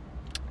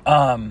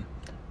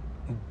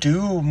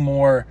 Do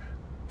more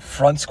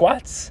front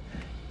squats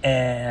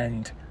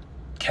and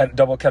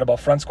double kettlebell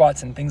front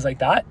squats and things like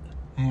that.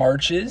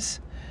 Marches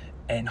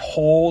and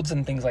holds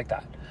and things like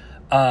that.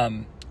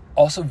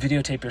 Also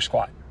videotape your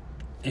squat.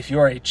 If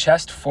you're a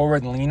chest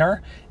forward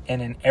leaner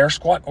in an air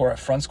squat or a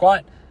front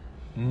squat,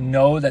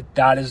 know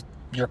that is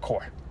your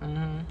core.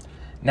 Mm-hmm.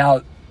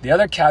 Now, the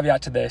other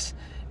caveat to this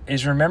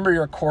is, remember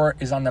your core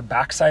is on the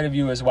back side of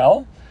you as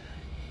well.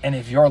 And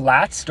if your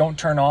lats don't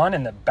turn on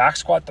in the back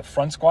squat, the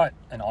front squat,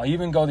 and I'll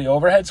even go the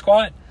overhead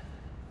squat,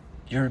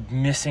 you're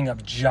missing a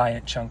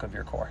giant chunk of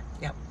your core.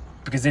 Yep.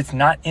 Because it's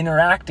not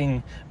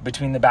interacting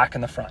between the back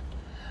and the front.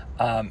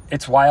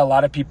 It's why a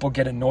lot of people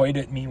get annoyed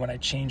at me when I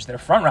change their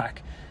front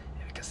rack.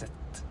 Because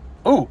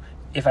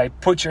if I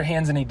put your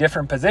hands in a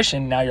different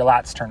position, now your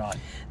lats turn on.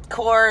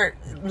 Core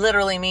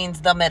literally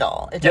means the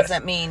middle. It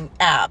doesn't mean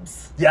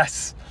abs.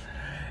 Yes.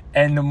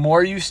 And the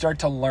more you start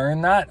to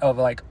learn that of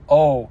like,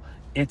 oh,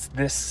 it's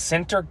this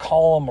center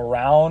column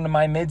around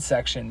my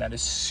midsection that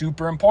is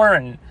super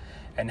important,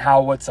 and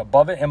how what's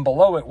above it and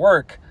below it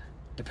work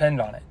depend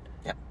on it.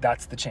 Yep.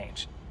 That's the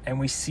change. And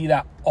we see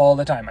that all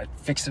the time. I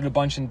fixed it a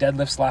bunch in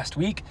deadlifts last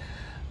week.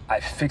 I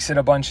fixed it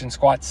a bunch in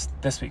squats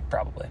this week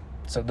probably.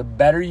 So the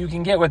better you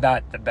can get with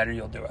that, the better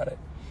you'll do at it.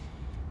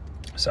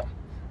 So,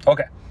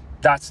 okay.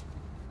 That's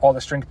all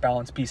the strength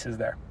balance pieces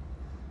there.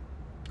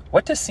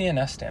 What does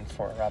CNS stand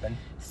for, Robyn?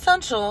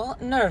 Central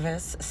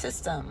Nervous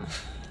System.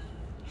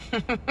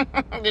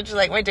 Did you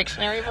like my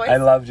dictionary voice? I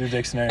loved your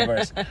dictionary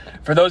voice.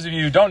 For those of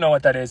you who don't know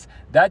what that is,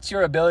 that's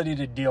your ability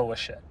to deal with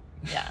shit.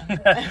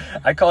 Yeah.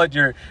 I call it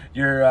your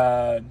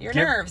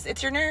nerves.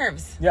 It's your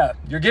nerves. Yeah,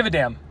 your give a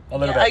damn a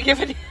little bit. I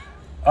give a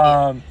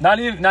damn.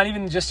 Not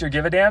even just your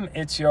give a damn.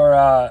 It's your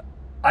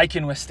I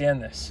can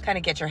withstand this. Kind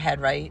of get your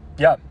head right.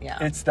 Yeah. Yeah.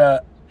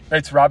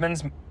 It's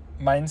Robyn's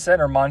mindset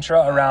or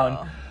mantra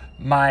around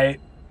my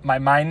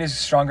mind is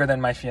stronger than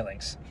my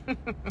feelings.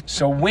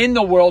 So when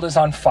the world is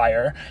on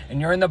fire and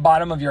you're in the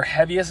bottom of your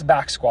heaviest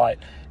back squat,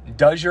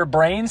 does your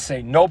brain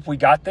say, nope, we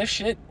got this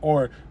shit?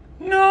 Or,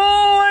 no,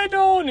 I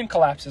don't, and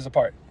collapses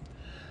apart?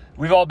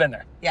 We've all been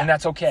there. Yeah. And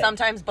that's okay.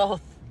 Sometimes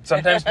both.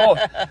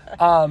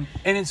 And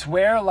it's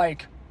where,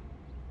 like,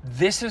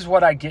 this is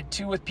what I get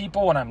to with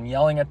people when I'm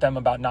yelling at them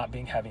about not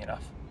being heavy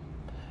enough.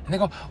 And they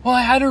go, well,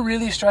 I had a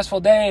really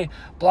stressful day,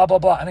 blah, blah,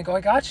 blah. And I go,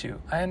 I got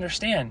you. I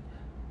understand.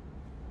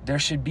 There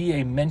should be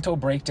a mental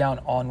breakdown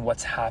on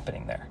what's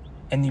happening there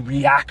and the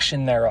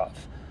reaction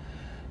thereof.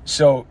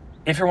 So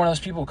if you're one of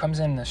those people who comes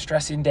in a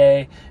stressing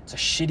day, it's a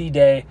shitty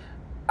day,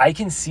 I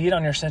can see it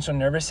on your central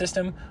nervous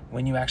system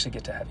when you actually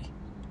get to heavy.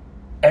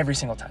 Every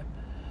single time.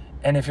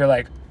 And if you're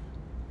like,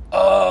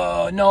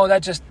 oh, no,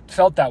 that just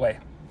felt that way.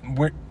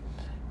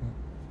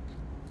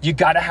 You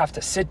got to have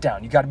to sit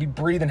down. You got to be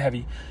breathing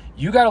heavy.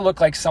 You got to look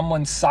like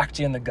someone socked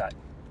you in the gut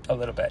a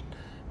little bit.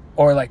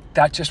 Or like,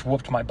 that just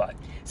whooped my butt.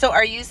 So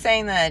are you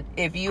saying that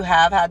if you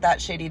have had that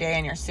shitty day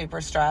and you're super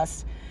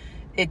stressed,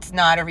 it's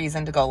not a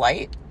reason to go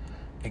light?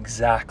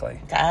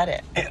 Exactly. Got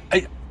it.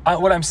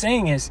 What I'm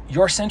saying is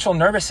your central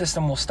nervous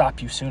system will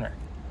stop you sooner.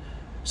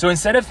 So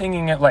instead of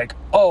thinking it like,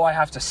 oh, I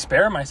have to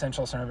spare my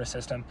central nervous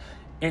system,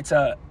 it's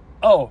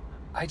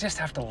I just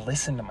have to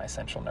listen to my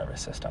central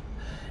nervous system.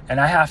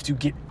 And I have to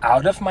get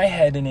out of my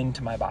head and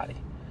into my body,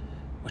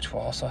 which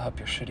will also help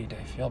your shitty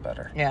day feel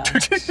better. Yeah.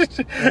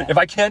 If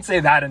I can't say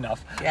that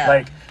enough. Yeah.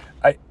 Like,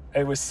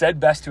 it was said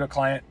best to a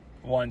client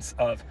once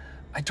of,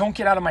 I don't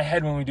get out of my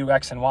head when we do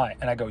X and Y.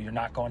 And I go, you're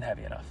not going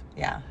heavy enough.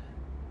 Yeah.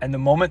 And the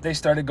moment they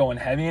started going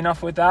heavy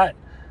enough with that,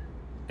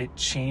 it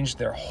changed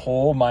their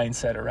whole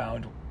mindset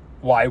around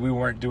why we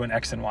weren't doing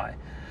X and Y.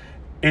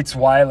 It's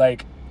why,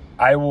 like,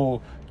 I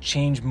will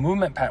change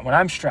movement pattern when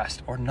I'm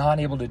stressed or not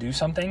able to do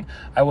something.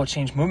 I will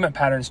change movement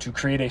patterns to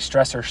create a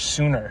stressor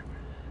sooner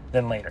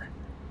than later.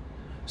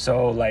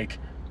 So, like,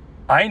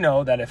 I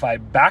know that if I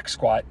back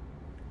squat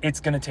it's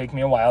going to take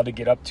me a while to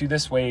get up to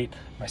this weight.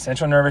 My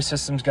central nervous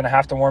system's going to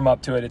have to warm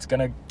up to it. It's going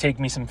to take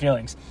me some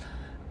feelings.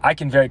 I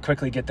can very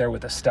quickly get there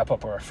with a step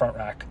up or a front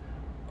rack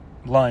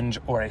lunge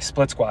or a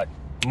split squat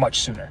much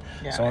sooner.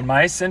 Yeah. So when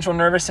my central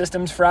nervous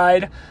system's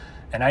fried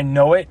and I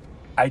know it,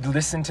 I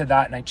listen to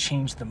that and I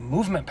change the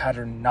movement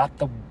pattern, not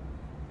the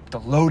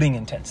loading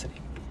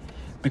intensity,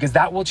 because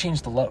that will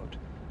change the load.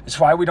 It's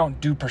why we don't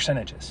do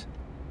percentages.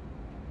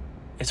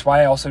 It's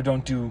why I also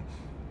don't do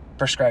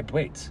prescribed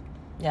weights.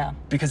 Yeah.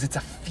 Because it's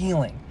a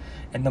feeling.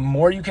 And the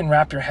more you can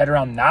wrap your head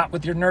around that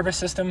with your nervous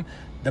system,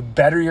 the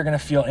better you're going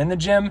to feel in the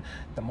gym,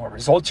 the more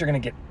results you're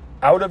going to get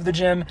out of the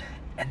gym,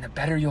 and the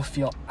better you'll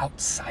feel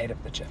outside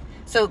of the gym.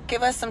 So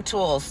give us some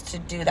tools to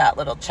do that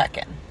little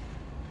check-in.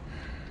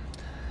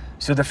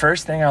 So the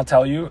first thing I'll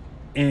tell you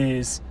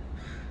is,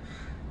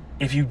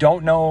 if you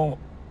don't know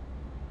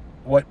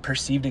what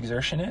perceived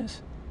exertion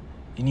is,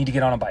 you need to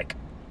get on a bike.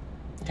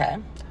 Okay.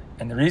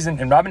 And the reason,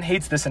 and Robyn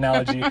hates this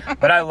analogy,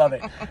 but I love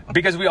it,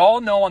 because we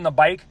all know on the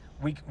bike,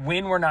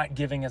 when we're not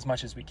giving as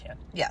much as we can.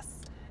 Yes.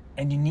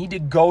 And you need to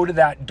go to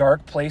that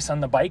dark place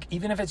on the bike,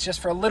 even if it's just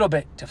for a little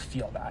bit, to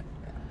feel that.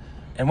 Yeah.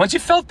 And once you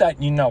felt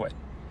that, you know it.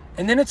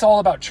 And then it's all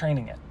about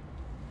training it.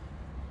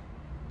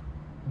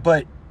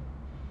 But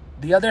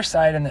the other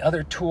side and the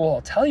other tool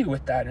I'll tell you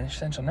with that in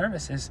essential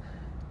nervous is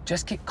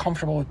just get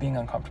comfortable with being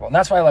uncomfortable. And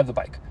that's why I love the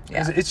bike.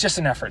 Yeah. It's just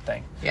an effort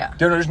thing. Yeah.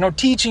 There's no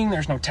teaching,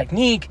 there's no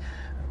technique.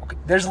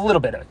 There's a little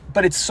bit of it,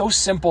 but it's so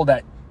simple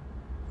that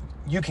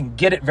you can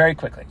get it very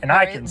quickly. And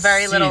I can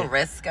very see little it.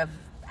 Risk of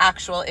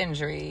actual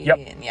injury. Yep.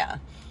 And yeah.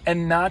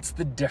 And that's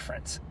the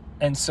difference.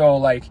 And so,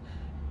 like,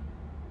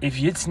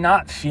 if it's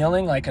not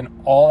feeling like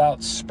an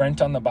all-out sprint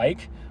on the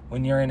bike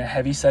when you're in a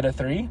heavy set of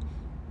 3,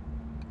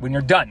 when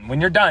you're done,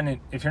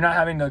 if you're not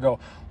having to go,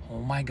 oh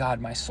my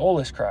God, my soul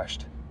is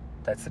crushed,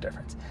 that's the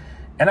difference.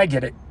 And I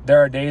get it.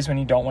 There are days when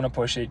you don't want to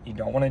push it. You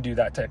don't want to do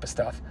that type of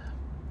stuff.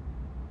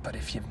 But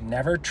if you've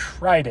never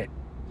tried it,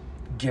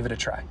 give it a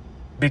try.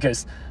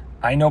 Because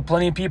I know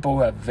plenty of people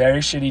who have very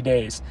shitty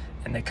days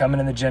and they come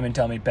into the gym and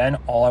tell me, Ben,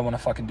 all I want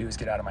to fucking do is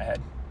get out of my head.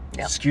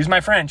 Yep. Excuse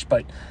my French,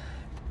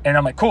 and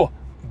I'm like, cool,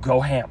 go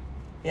ham.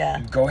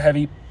 Yeah. Go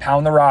heavy,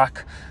 pound the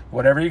rock,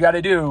 whatever you got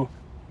to do,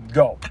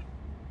 go.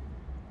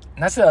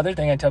 And that's the other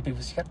thing I tell people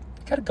is you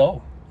got to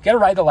go. You got to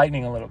ride the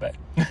lightning a little bit.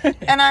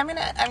 And I'm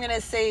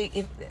gonna say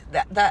if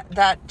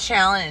that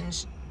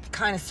challenge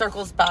kind of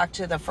circles back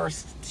to the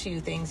first two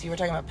things you were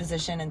talking about,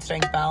 position and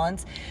strength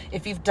balance.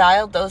 If you've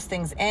dialed those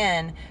things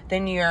in,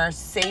 then you're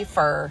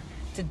safer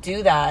to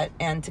do that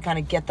and to kind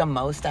of get the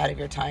most out of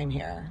your time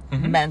here,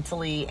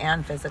 mentally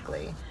and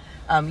physically.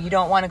 You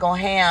don't want to go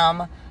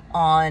ham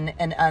on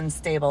an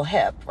unstable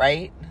hip,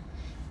 right?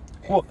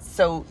 Well,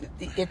 so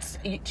it's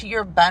to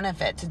your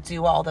benefit to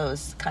do all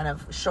those kind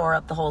of shore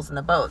up the holes in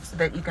the boat so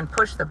that you can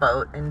push the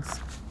boat and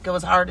go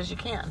as hard as you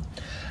can.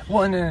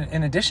 Well, and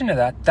in addition to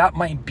that, that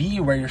might be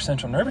where your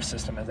central nervous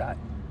system is at.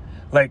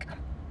 Like,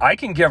 I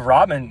can give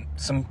Robyn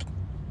some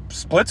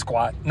split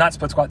stance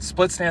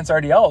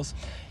RDLs,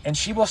 and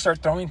she will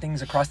start throwing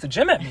things across the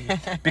gym at me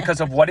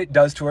because of what it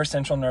does to her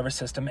central nervous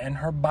system and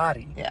her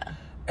body. Yeah.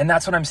 And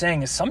that's what I'm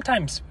saying is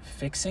sometimes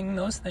fixing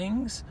those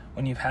things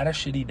when you've had a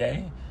shitty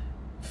day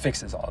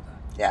fixes all of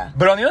that. Yeah.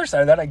 But on the other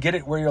side of that, I get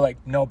it where you're like,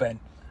 no, Ben,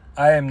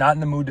 I am not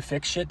in the mood to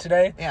fix shit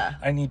today. Yeah.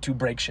 I need to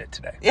break shit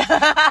today. Yeah.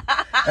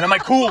 And I'm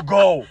like, cool,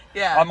 go.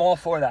 Yeah. I'm all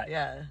for that.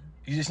 Yeah.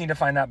 You just need to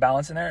find that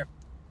balance in there.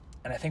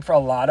 And I think for a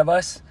lot of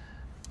us,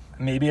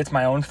 maybe it's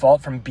my own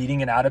fault from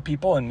beating it out of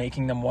people and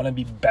making them want to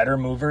be better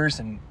movers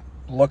and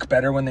look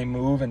better when they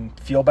move and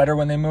feel better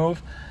when they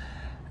move.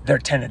 They're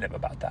tentative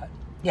about that.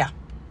 Yeah.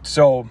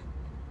 So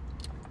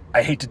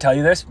I hate to tell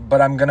you this, but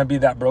I'm going to be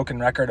that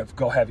broken record of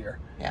go heavier.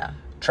 Yeah.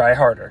 Try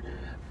harder.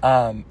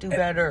 Do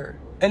better.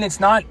 And it's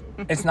not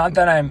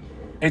that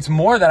it's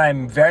more that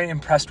I'm very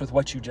impressed with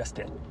what you just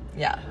did.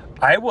 Yeah.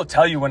 I will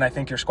tell you when I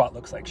think your squat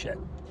looks like shit.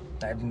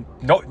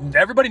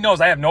 Everybody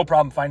knows I have no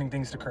problem finding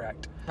things to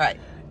correct. Right.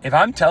 If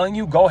I'm telling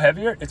you go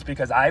heavier, it's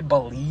because I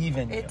believe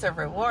in you. It's a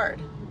reward.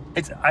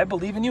 I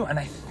believe in you, and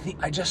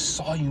I just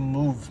saw you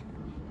move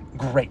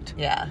great.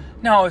 Yeah.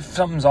 Now, if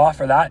something's off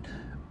or that,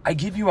 I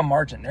give you a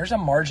margin. There's a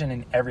margin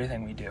in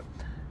everything we do.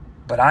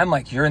 But I'm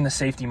like, you're in the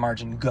safety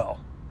margin, go.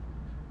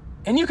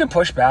 And you can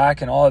push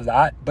back and all of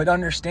that, but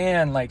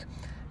understand, like,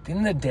 at the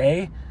end of the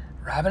day,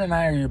 Robyn and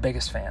I are your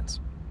biggest fans.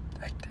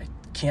 I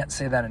can't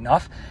say that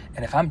enough.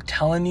 And if I'm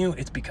telling you,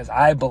 it's because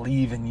I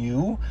believe in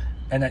you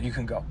and that you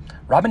can go.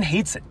 Robyn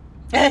hates it.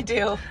 I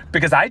do.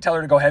 Because I tell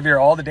her to go heavier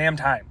all the damn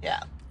time.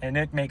 Yeah. And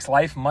it makes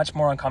life much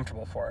more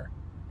uncomfortable for her.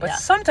 But yeah.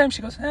 Sometimes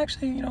she goes,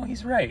 actually,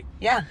 he's right.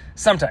 Yeah.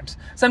 Sometimes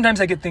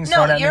I get things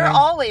thrown at me. No, you're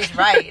always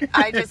right.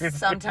 I just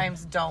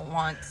sometimes don't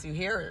want to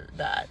hear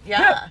that.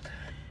 Yeah.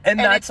 And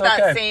that's it's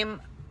okay. That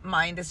same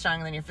mind is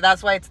stronger than you.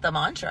 That's why it's the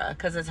mantra,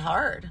 because it's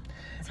hard.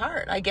 It's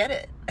hard. I get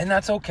it. And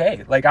that's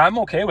okay. Like, I'm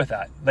okay with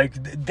that. Like,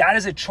 that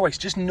is a choice.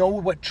 Just know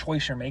what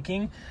choice you're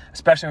making,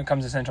 especially when it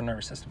comes to central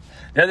nervous system.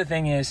 The other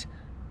thing is,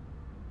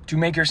 to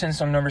make your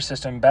central nervous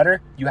system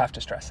better, you have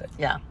to stress it.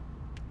 Yeah.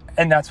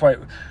 And that's why,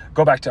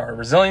 go back to our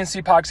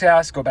resiliency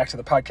podcast, go back to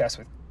the podcast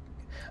with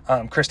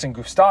Kristen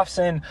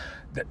Gustafson.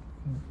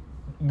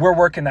 We're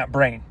working that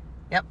brain.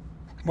 Yep.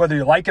 Whether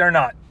you like it or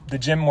not, the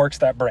gym works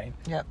that brain.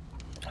 Yep.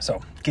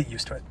 So get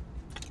used to it.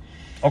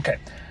 Okay.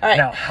 All right.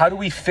 Now, how do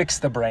we fix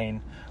the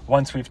brain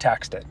once we've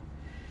taxed it?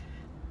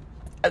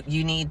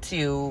 You need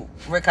to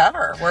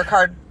recover, work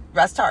hard,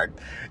 rest hard.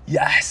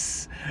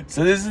 Yes.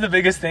 So this is the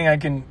biggest thing I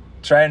can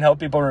try and help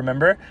people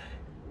remember.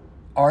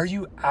 Are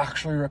you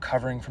actually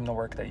recovering from the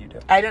work that you do?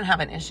 I don't have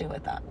an issue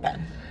with that,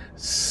 Ben.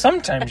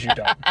 Sometimes you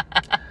don't.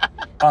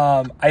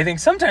 I think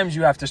sometimes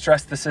you have to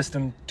stress the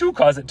system to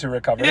cause it to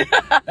recover.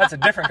 That's a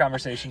different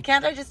conversation.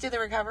 Can't I just do the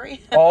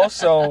recovery?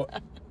 Also,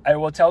 I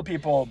will tell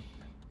people,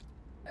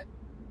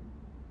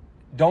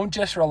 don't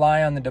just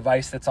rely on the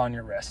device that's on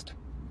your wrist.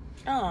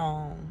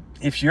 Oh.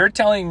 If you're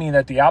telling me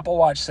that the Apple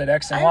Watch said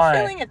X and Y, I'm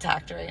feeling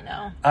attacked right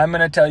now. I'm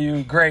going to tell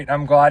you, great,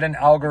 I'm glad an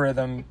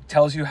algorithm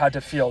tells you how to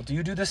feel. Do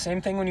you do the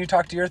same thing when you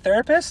talk to your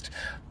therapist?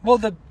 Well,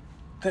 the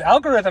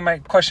algorithm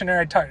questionnaire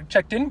I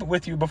checked in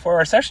with you before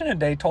our session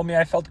today told me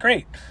I felt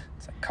great.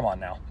 It's like, come on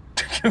now.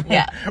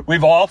 Yeah.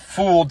 We've all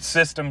fooled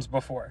systems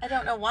before. I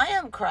don't know why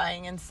I'm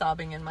crying and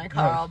sobbing in my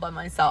car all by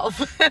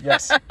myself.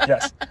 Yes.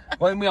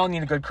 Well, we all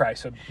need a good cry,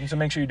 so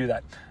make sure you do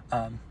that.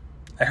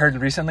 I heard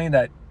recently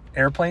that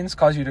airplanes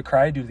cause you to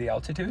cry due to the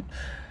altitude.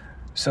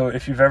 So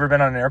if you've ever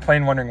been on an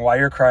airplane wondering why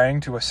you're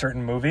crying to a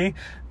certain movie,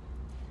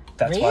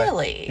 that's why.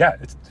 Really? Yeah,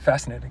 it's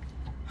fascinating.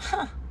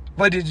 Huh.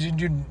 But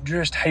you're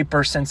just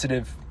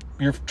hypersensitive.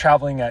 You're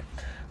traveling at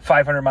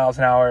 500 miles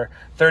an hour,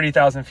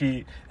 30,000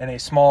 feet in a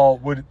small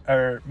wood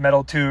or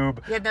metal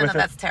tube. Yeah, no,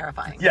 that's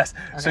terrifying. Yes.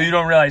 Okay. So you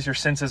don't realize your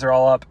senses are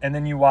all up, and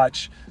then you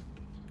watch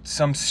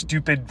some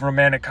stupid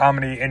romantic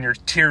comedy and your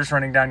tears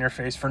running down your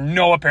face for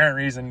no apparent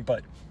reason,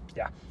 but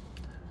yeah.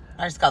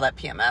 I just call that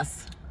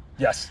PMS.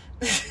 Yes.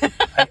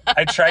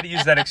 I try to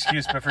use that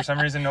excuse, but for some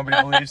reason nobody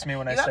believes me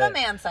when I say it. You have a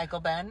man cycle,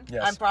 Ben.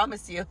 Yes. I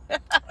promise you.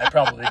 I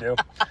probably do.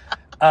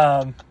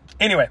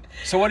 Anyway,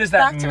 so what does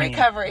that mean?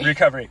 Back to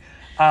Recovery.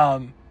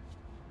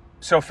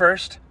 So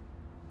first,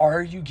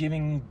 are you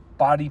giving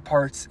body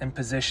parts and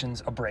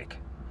positions a break?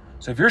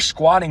 So if you're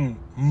squatting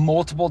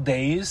multiple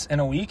days in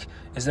a week,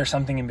 is there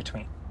something in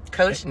between?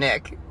 Coach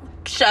Nick.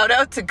 Shout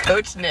out to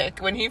Coach Nick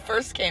when he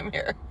first came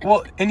here.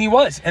 Well, and he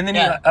was. And then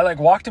Yeah. I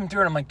walked him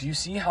through it. I'm like, do you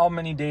see how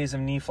many days of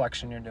knee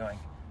flexion you're doing?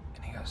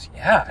 And he goes,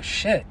 yeah,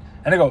 shit.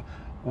 And I go,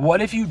 what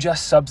if you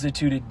just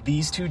substituted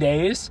these 2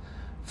 days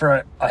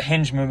for a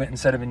hinge movement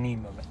instead of a knee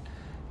movement?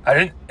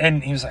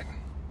 And he was like,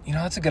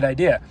 that's a good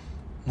idea.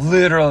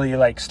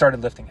 Literally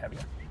started lifting heavier.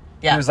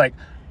 Yeah. He was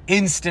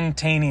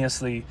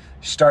instantaneously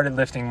started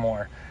lifting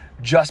more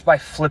just by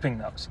flipping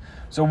those.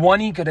 So one,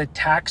 he could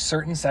attack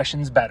certain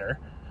sessions better.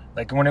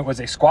 Like when it was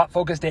a squat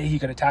focused day, he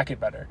could attack it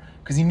better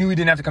because he knew he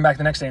didn't have to come back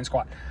the next day and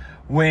squat.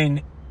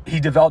 When he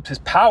developed his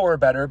power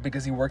better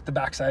because he worked the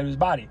backside of his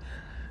body.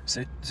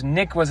 So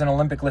Nick was an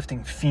Olympic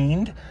lifting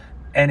fiend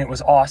and it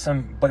was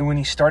awesome. But when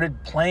he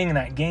started playing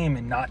that game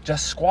and not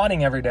just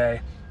squatting every day,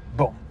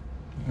 boom,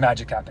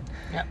 magic happened.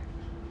 Yep.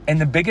 And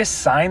the biggest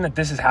sign that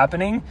this is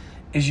happening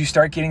is you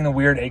start getting the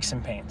weird aches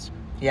and pains.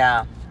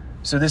 Yeah.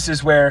 So this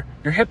is where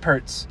your hip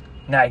hurts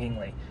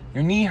naggingly,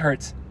 your knee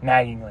hurts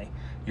naggingly,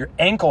 your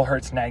ankle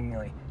hurts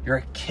naggingly, your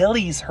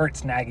Achilles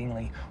hurts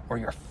naggingly, or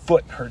your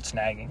foot hurts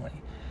naggingly.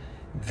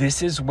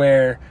 This is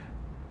where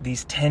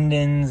these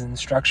tendons and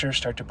structures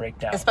start to break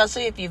down.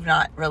 Especially if you've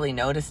not really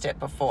noticed it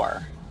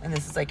before. And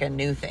this is a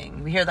new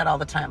thing. We hear that all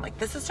the time.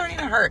 This is starting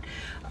to hurt.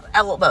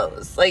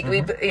 Elbows.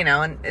 We've,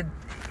 and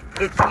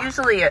it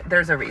usually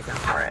there's a reason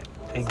for it.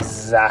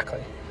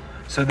 Exactly.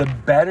 So the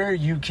better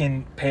you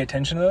can pay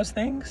attention to those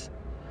things,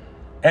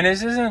 and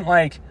this isn't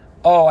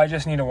oh, I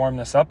just need to warm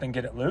this up and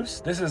get it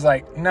loose. This is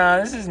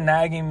this is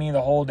nagging me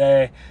the whole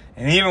day.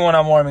 And even when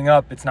I'm warming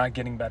up, it's not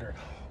getting better.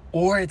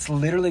 Or it's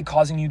literally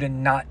causing you to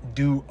not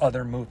do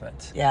other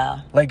movements.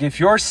 Yeah. If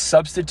you're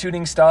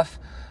substituting stuff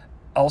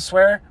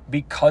elsewhere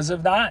because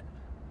of that,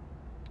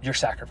 you're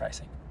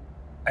sacrificing.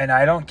 And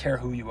I don't care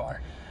who you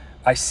are.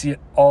 I see it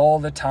all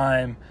the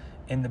time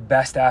in the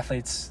best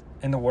athletes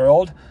in the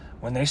world.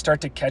 When they start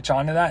to catch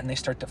on to that and they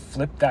start to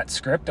flip that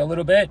script a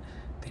little bit,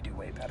 they do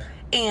way better.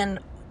 And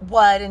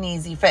what an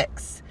easy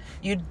fix.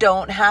 You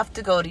don't have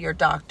to go to your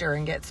doctor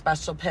and get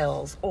special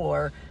pills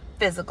or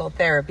physical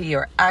therapy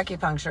or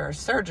acupuncture or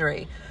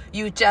surgery.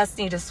 You just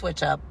need to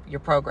switch up your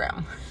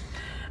program.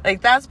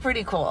 That's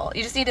pretty cool.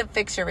 You just need to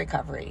fix your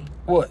recovery.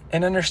 Well,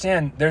 and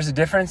understand there's a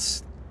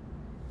difference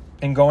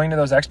in going to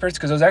those experts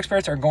because those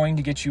experts are going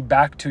to get you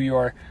back to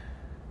your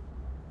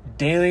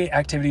daily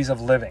activities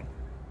of living,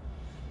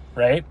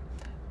 right?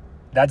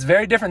 That's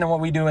very different than what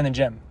we do in the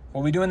gym.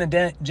 What we do in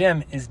the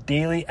gym is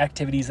daily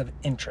activities of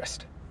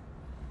interest.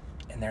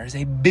 And there is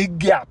a big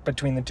gap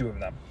between the two of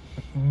them.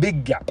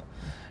 Big gap.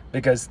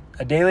 Because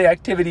a daily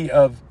activity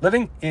of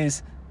living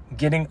is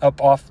getting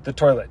up off the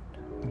toilet,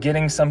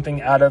 getting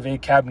something out of a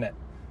cabinet,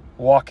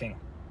 walking.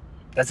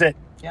 That's it.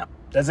 Yeah.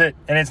 That's it.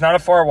 And it's not a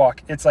far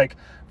walk. It's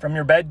from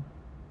your bed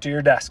to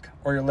your desk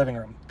or your living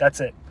room. That's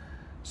it.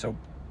 So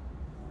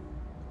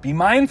be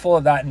mindful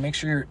of that and make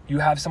sure you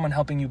have someone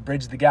helping you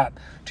bridge the gap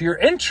to your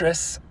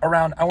interests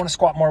around, I want to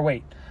squat more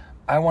weight.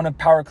 I want to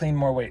power clean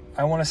more weight.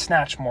 I want to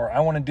snatch more. I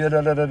want to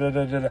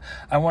do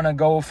I want to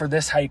go for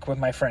this hike with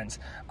my friends.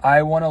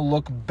 I want to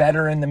look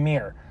better in the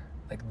mirror.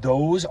 Like,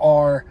 those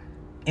are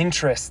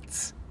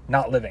interests,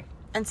 not living.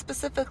 And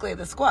specifically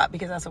the squat,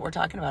 because that's what we're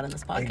talking about in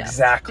this podcast.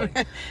 Exactly.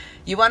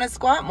 You want to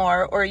squat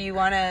more, or you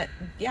want to,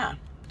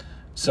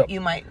 So you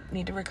might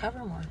need to recover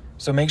more.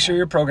 So make sure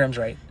your program's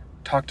right.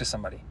 Talk to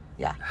somebody.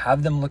 Yeah.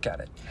 Have them look at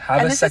it. Have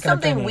and a this second is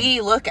something opinion.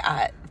 we look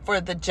at for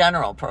the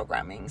general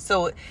programming.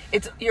 So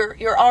it's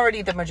you're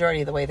already the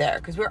majority of the way there,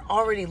 because we're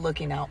already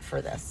looking out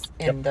for this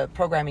in the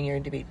programming you're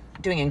going to be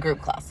doing in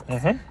group classes.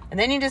 And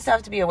then you just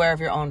have to be aware of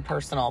your own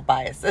personal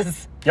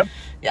biases. Yep.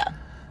 Yeah.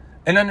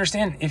 And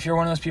understand, if you're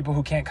one of those people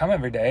who can't come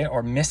every day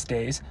or miss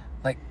days,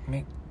 like,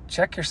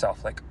 check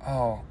yourself. Like,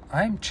 oh,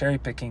 I'm cherry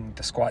picking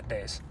the squat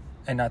days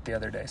and not the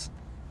other days.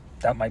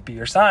 That might be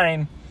your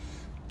sign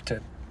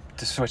to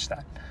switch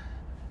that.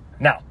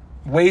 Now,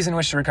 ways in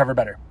which to recover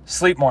better.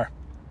 Sleep more.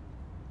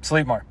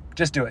 Sleep more.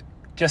 Just do it.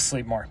 Just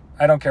sleep more.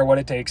 I don't care what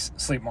it takes.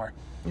 Sleep more.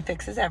 It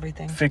fixes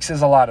everything.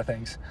 Fixes a lot of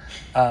things.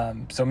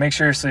 So make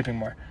sure you're sleeping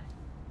more.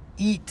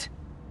 Eat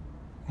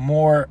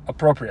more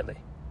appropriately.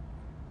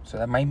 So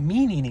that might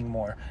mean eating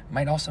more. It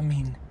might also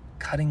mean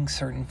cutting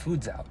certain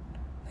foods out.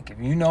 Like, if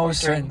you know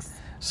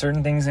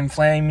certain things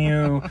inflame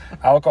you,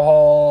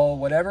 alcohol,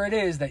 whatever it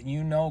is that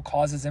you know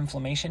causes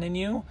inflammation in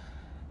you,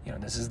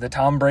 this is the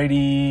Tom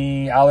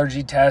Brady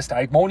allergy test.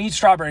 I won't eat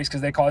strawberries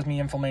because they cause me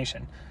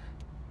inflammation.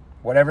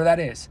 Whatever that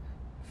is,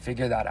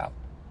 figure that out,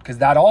 because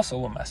that also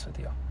will mess with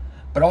you.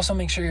 But also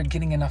make sure you're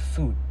getting enough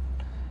food,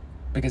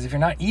 because if you're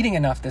not eating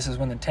enough, this is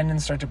when the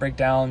tendons start to break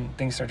down,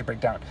 things start to break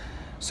down.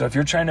 So if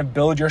you're trying to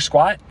build your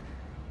squat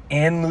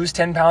and lose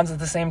 10 pounds at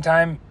the same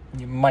time,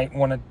 you might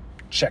want to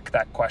check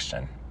that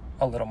question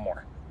a little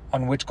more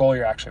on which goal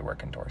you're actually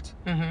working towards.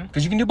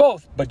 Because you can do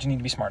both, but you need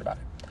to be smart about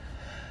it.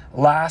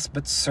 Last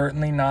but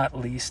certainly not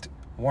least,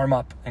 warm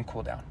up and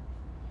cool down.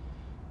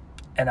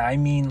 And I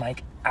mean,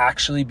 like,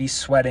 actually be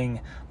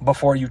sweating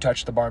before you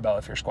touch the barbell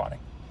if you're squatting.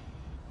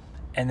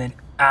 And then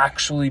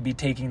actually be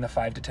taking the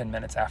 5 to 10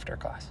 minutes after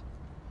class.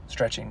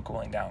 Stretching,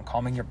 cooling down,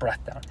 calming your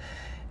breath down.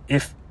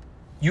 If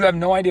you have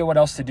no idea what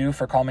else to do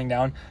for calming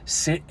down,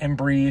 sit and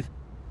breathe,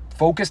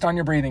 focused on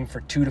your breathing for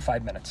 2 to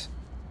 5 minutes.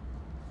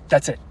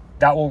 That's it.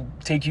 That will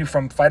take you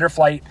from fight or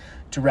flight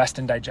to rest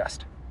and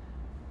digest.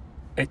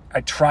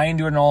 I try and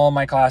do it in all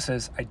my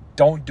classes. I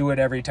don't do it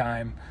every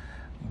time.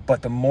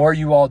 But the more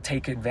you all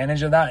take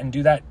advantage of that and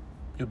do that,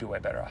 you'll be way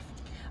better off.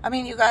 I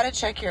mean, you got to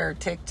check your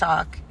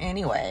TikTok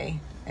anyway,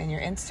 and your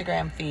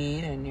Instagram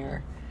feed, and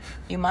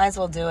you might as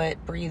well do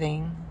it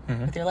breathing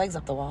with your legs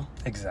up the wall.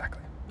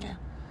 Exactly. Yeah.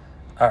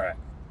 All right.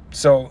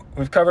 So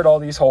we've covered all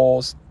these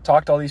holes,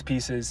 talked all these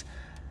pieces.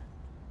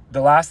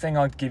 The last thing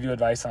I'll give you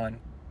advice on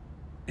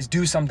is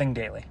do something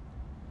daily.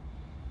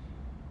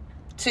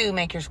 To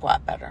make your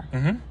squat better.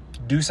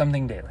 Do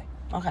something daily.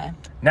 Okay.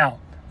 Now,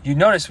 you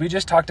notice we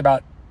just talked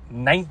about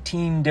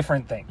 19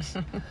 different things.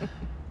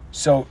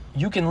 So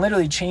you can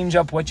literally change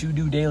up what you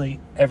do daily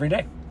every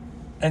day.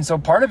 And so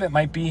part of it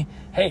might be,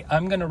 hey,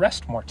 I'm going to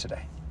rest more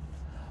today.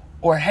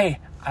 Or, hey,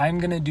 I'm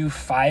going to do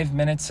 5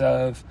 minutes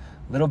of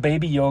little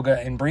baby yoga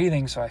and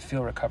breathing so I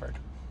feel recovered.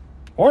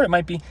 Or it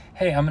might be,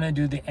 hey, I'm going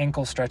to do the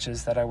ankle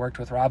stretches that I worked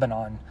with Robyn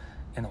on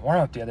in the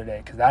warm-up the other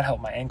day because that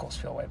helped my ankles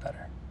feel way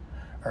better.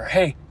 Or,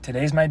 hey,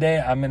 today's my day.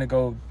 I'm going to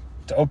go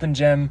to open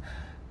gym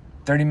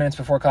 30 minutes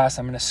before class.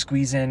 I'm going to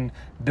squeeze in,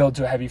 build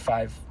to a heavy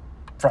 5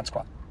 front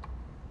squat,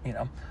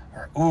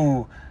 Or,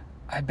 ooh,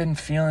 I've been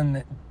feeling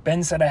that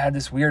Ben said I had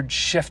this weird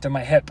shift in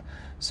my hip.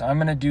 So I'm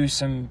going to do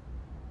some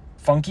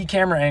funky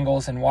camera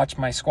angles and watch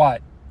my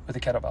squat with a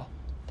kettlebell.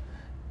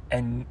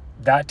 And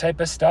that type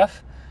of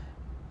stuff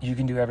you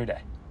can do every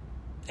day.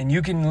 And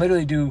you can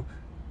literally do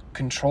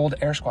controlled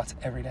air squats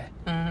every day.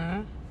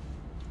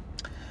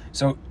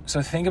 So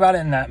think about it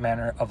in that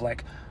manner of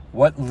like,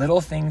 what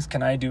little things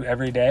can I do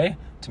every day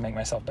to make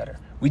myself better?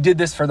 We did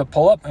this for the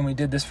pull-up and we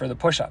did this for the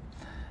push-up.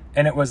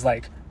 And it was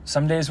like,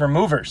 some days were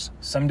movers.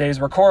 Some days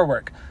were core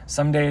work.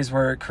 Some days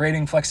were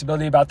creating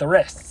flexibility about the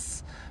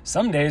wrists.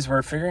 Some days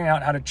were figuring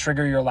out how to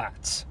trigger your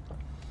lats.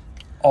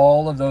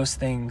 All of those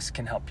things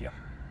can help you.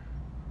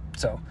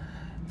 So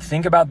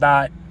think about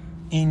that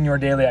in your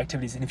daily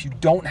activities. And if you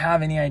don't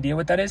have any idea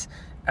what that is,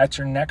 at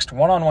your next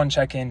one-on-one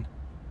check-in,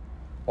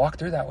 walk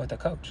through that with a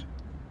coach.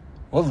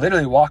 We'll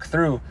literally walk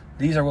through,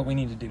 these are what we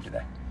need to do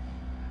today.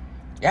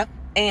 Yep.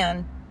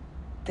 And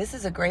this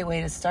is a great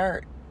way to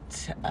start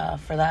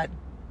for that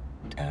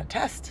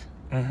test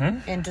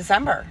in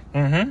December.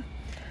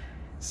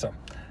 So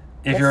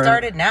if you're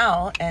started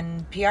now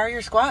and PR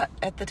your squat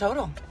at the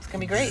total. It's going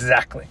to be great.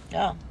 Exactly.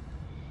 Yeah.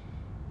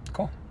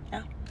 Cool.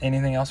 Yeah.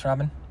 Anything else,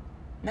 Robyn?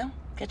 No.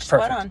 Get your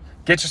squat on.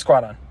 Get your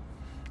squat on.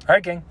 All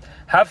right, gang.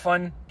 Have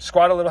fun.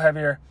 Squat a little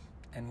heavier.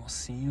 And we'll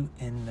see you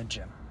in the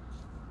gym.